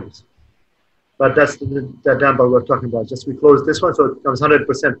the rooms. But that's the damper we're talking about. Just we close this one so it becomes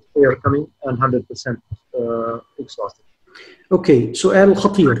 100% air coming and 100% exhausted. Okay, سؤال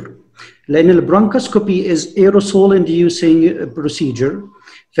خطير لأن البرونكوسكوبي is aerosol inducing procedure.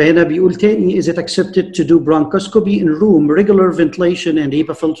 فهنا بيقول تاني is it accepted to do bronchoscopy in room regular ventilation and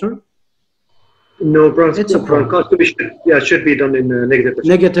HEPA filter? No, bronchoscopy should be done in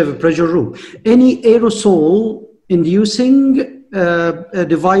negative pressure room. Any aerosol inducing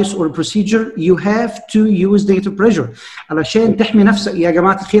device or procedure you have to use negative pressure علشان تحمي نفسك يا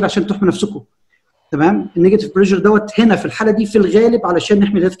جماعة الخير عشان تحمي نفسكم. تمام؟ النيجاتيف بريشر دوت هنا في الحاله دي في الغالب علشان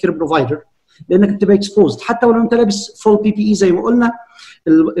نحمي الهيلث كير بروفايدر لانك بتبقى اكسبوزد حتى ولو انت لابس فول بي بي اي زي ما قلنا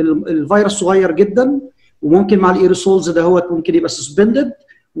الفيروس صغير جدا وممكن مع الايروسولز دهوت ممكن يبقى سسبندد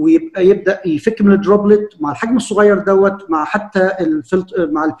ويبدا يفك من الدروبلت مع الحجم الصغير دوت مع حتى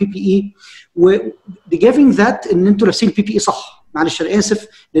مع البي بي اي وجيفنج ذات ان انتوا لابسين البي بي اي صح. معلش انا اسف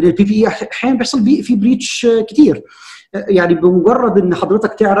لان البي بي اي احيانا بيحصل فيه بريتش كتير يعني بمجرد ان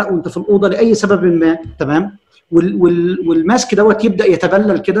حضرتك تعرق وانت في الاوضه لاي سبب ما تمام والماسك دوت يبدا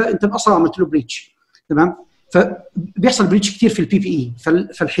يتبلل كده انت اصلا عملت له بريتش تمام فبيحصل بريتش كتير في البي بي اي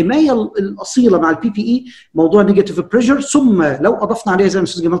فالحمايه الاصيله مع البي بي اي موضوع نيجاتيف بريشر ثم لو اضفنا عليها زي ما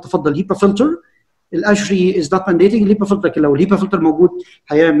الاستاذ جمال تفضل هيبا فلتر الاشري از نوت مانديتنج الهيبا فلتر، لكن لو الهيبا فلتر موجود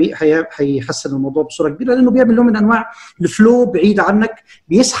هيحسن الموضوع بصوره كبيره، لانه بيعمل نوع من انواع الفلو بعيد عنك،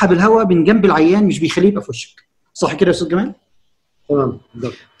 بيسحب الهواء من جنب العيان مش بيخليه يبقى في وشك. صح كده يا استاذ جمال؟ تمام.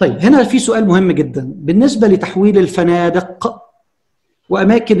 طيب هنا في سؤال مهم جدا بالنسبه لتحويل الفنادق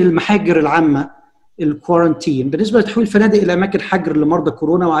واماكن المحاجر العامه الكورنتين، بالنسبه لتحويل الفنادق الى اماكن حجر لمرضى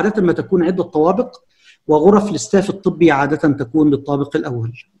كورونا، وعاده ما تكون عده طوابق، وغرف الاستاف الطبي عاده تكون للطابق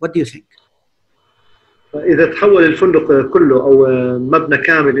الاول. What do you think؟ اذا تحول الفندق كله او مبنى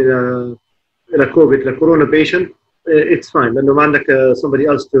كامل الى كورونا بيشنت it's fine، لانه ما عندك somebody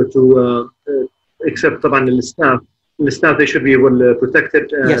else to except طبعا الستاف they should be well protected.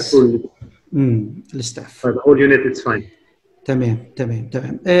 Yes. الستاف. all unit it's fine. تمام.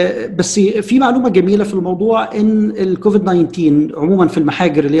 بس في معلومه جميله في الموضوع، ان الكوفيد 19 عموما في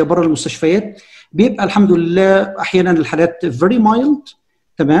المحاجر اللي هي بره المستشفيات بيبقى الحمد لله احيانا الحالات very mild،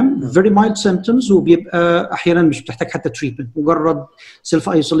 تمام، very mild symptoms، وبيبقى احيانا مش بتحتاج حتى تريتمنت، مجرد سيلف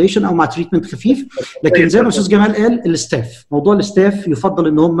ايزوليشن او مع تريتمنت خفيف. لكن زي ما الاستاذ جمال قال، الستاف، موضوع الستاف يفضل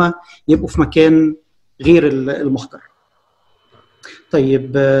ان هم يبقوا في مكان غير المحجر.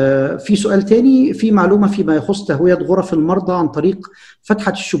 طيب في سؤال تاني، في معلومه فيما يخص تهويه غرف المرضى عن طريق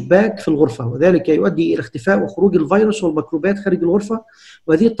فتحه الشباك في الغرفه، وذلك يؤدي الى اختفاء وخروج الفيروس والميكروبات خارج الغرفه،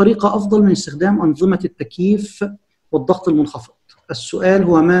 وهذه الطريقه افضل من استخدام انظمه التكييف والضغط المنخفض. السؤال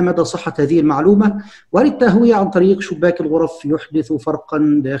هو ما مدى صحه هذه المعلومه؟ وهل التهويه عن طريق شباك الغرف يحدث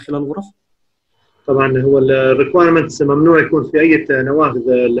فرقا داخل الغرف؟ طبعا هو الريكوايرمنتس ممنوع يكون في اي نوافذ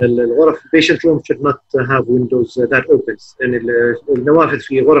الغرف. patient room should not have windows that opens، يعني النوافذ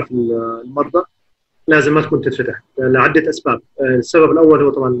في غرف المرضى لازم ما تكون تتفتح لعده اسباب. السبب الاول هو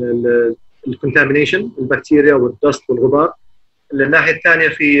طبعا الكونتامينيشن، البكتيريا والدست والغبار. الناحيه الثانيه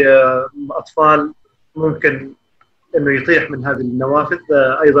في اطفال ممكن انه يطيح من هذه النوافذ.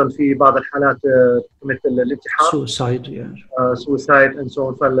 ايضا في بعض الحالات مثل الانتحار، سوسايد اند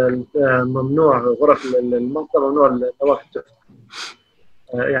سو، فممنوع غرف المرضى، ممنوع النوافذ تفتح.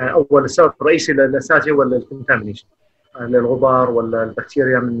 يعني اول السبب الرئيسي الاساسي هو الكونتامينيشن، الغبار ولا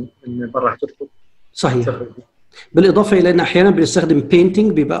البكتيريا من برا تدخل. صحيح. بالاضافه الى ان احيانا بنستخدم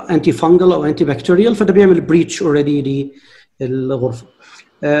بينتنج بيبقى انتي فانجل او انتي بكتيريال، فده بيعمل بريتش اوريدي للغرفه.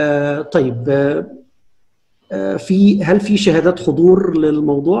 طيب هل في شهادات حضور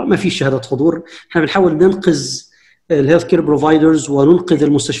للموضوع؟ ما فيش شهادات حضور. احنا بنحاول ننقذ الهيلث كير بروفايدرز وننقذ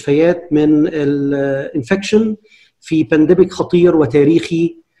المستشفيات من الانفكشن في بانديميك خطير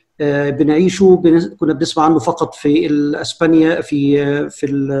وتاريخي بنعيشه. كنا بنسمع عنه فقط في الاسبانيا،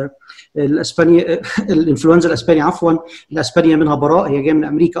 في الاسبانيا الانفلونزا الاسباني، عفوا الاسبانيا منها براء، هي جايه من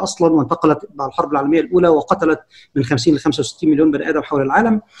امريكا اصلا وانتقلت بعد الحرب العالميه الاولى وقتلت من 50 ل 65 مليون بني ادم حول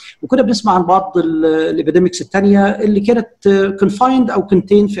العالم. وكنا بنسمع عن بعض الابيديمكس الثانيه اللي كانت كونفايند او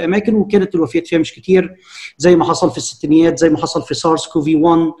كونتين في اماكن وكانت الوفيات فيها مش كتير، زي ما حصل في الستينيات، زي ما حصل في سارس كوفي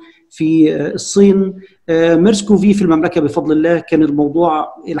 1 في الصين، ميرس كوفي في المملكه بفضل الله. كان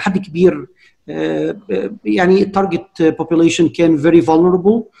الموضوع الى حد كبير يعني التارجت بوبوليشن كان فيري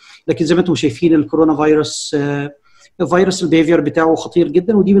فولنربل، لكن زي ما انتم شايفين الكورونا فيروس الفيروس البيهيفير بتاعه خطير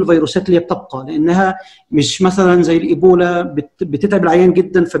جدا، ودي من الفيروسات اللي بتبقى، لانها مش مثلا زي الايبولا بتتعب العيان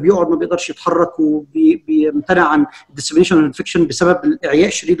جدا فبيقعد ما بيقدرش يتحرك وبيمتنع عن الديسيمينيشن والانفكشن بسبب الاعياء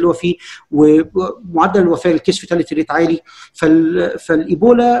الشديد اللي هو فيه، ومعدل الوفاه الكيس فيتاليتي ريت عالي.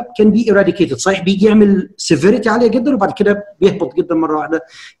 فالايبولا كان بي ايراديكيتد، صحيح بيجي يعمل سيفيريتي عاليه جدا وبعد كده بيهبط جدا مره واحده،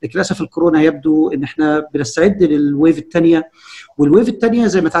 لكن للاسف الكورونا يبدو ان احنا بنستعد للويف الثانيه، والويف الثانيه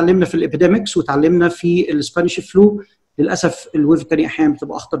زي ما اتعلمنا في الابيديمكس وتعلمنا في الاسبانيش فلو، للاسف الويف الثانيه احيانا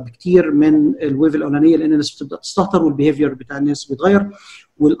بتبقى اخطر بكتير من الويف الاولانيه، لان الناس بتبدا تستهتر والبيهيفير بتاع الناس بيتغير،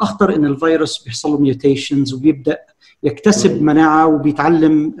 والاخطر ان الفيروس بيحصل له ميوتيشنز وبيبدا يكتسب مناعه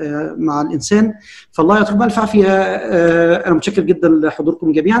وبيتعلم مع الانسان. فالله يعطيكم الف عافيه. انا متشكر جدا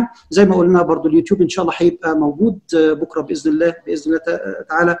لحضوركم جميعا. زي ما قلنا برضو اليوتيوب ان شاء الله هيبقى موجود بكره باذن الله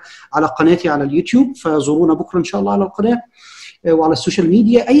تعالى على قناتي على اليوتيوب، فزورونا بكره ان شاء الله على القناه وعلى السوشيال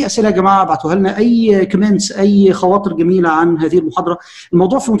ميديا. اي اسئله يا جماعه ابعتوها لنا، اي كومنتس، اي خواطر جميله عن هذه المحاضره.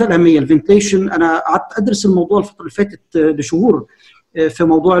 الموضوع في منتهى الاهميه، الفنتليشن. انا قعدت ادرس الموضوع الفتره اللي فاتت لشهور في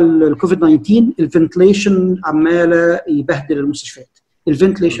موضوع الكوفيد 19. الفنتليشن عماله يبهدل المستشفيات،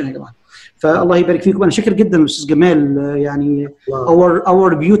 الفنتليشن يا جماعه. فالله يبارك فيكم. انا شاكر جدا استاذ جمال، يعني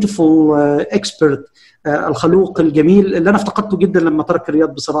اور بيوتيفول اكسبرت، الخلوق الجميل اللي انا افتقدته جدا لما ترك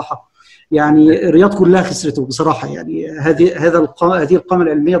الرياض بصراحه. يعني الرياض كلها خسرته بصراحه، يعني هذه القامه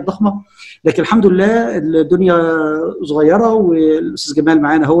العلميه الضخمه، لكن الحمد لله الدنيا صغيره، والاستاذ جمال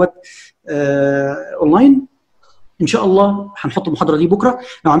معانا اهوت اونلاين. ان شاء الله هنحط المحاضره دي بكره.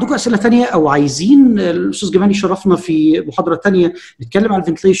 لو عندكم اسئله ثانيه او عايزين الاستاذ جمال يشرفنا في محاضره ثانيه نتكلم عن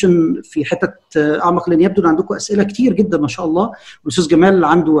الفنتليشن في حتت اعمق، لان يبدو ان عندكم اسئله كتير جدا ما شاء الله، والاستاذ جمال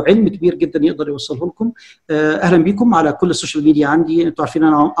عنده علم كبير جدا يقدر يوصله لكم. اهلا بيكم على كل السوشيال ميديا عندي، انتوا عارفين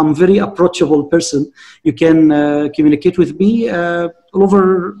انا I'm very approachable person. You can communicate with me all over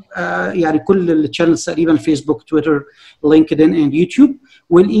يعني كل الشانلز تقريبا، فيسبوك، تويتر، لينكدين اند يوتيوب،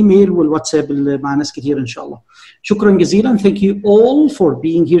 والايميل والواتساب اللي مع ناس كتير ان شاء الله. شكرا جزيلا. Thank you all for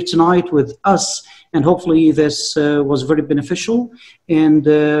being here tonight with us, and hopefully this was very beneficial, and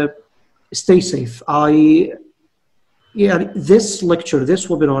stay safe. This lecture, this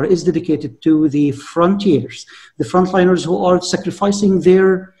webinar is dedicated to the frontiers, the frontliners who are sacrificing their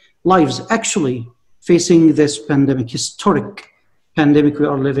lives, actually facing this pandemic, historic pandemic we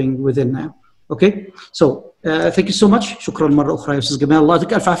are living within now. Okay, so thank you so much. شكرا مرة أخرى يا أستاذ جمال، الله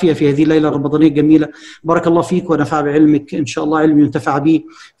يعطيك ألف عافية في هذه الليلة الرمضانية الجميلة. بارك الله فيك ونفع بعلمك إن شاء الله، علم ينتفع به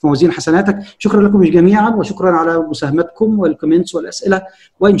في موازين حسناتك. شكرا لكم جميعا، وشكرا على مساهمتكم والكومنتس والأسئلة،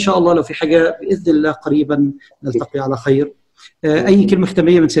 وإن شاء الله لو في حاجة بإذن الله قريبا نلتقي على خير. أي كلمة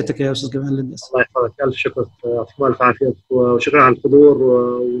ختامية من سيادتك يا أستاذ جمال للناس؟ الله يحفظك، ألف شكر، يعطيكم ألف عافية، وشكرا على الحضور،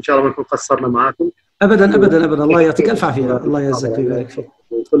 وإن شاء الله ما نكون قصرنا معاكم. أبدا أبدا أبدا، الله يعطيك ألف عافية، الله يجزاك ويبارك فيك.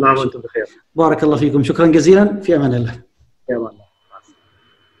 كل عام وأنتم بخير. بارك الله فيكم، شكرا جزيلا، في أمان الله. في أمان الله.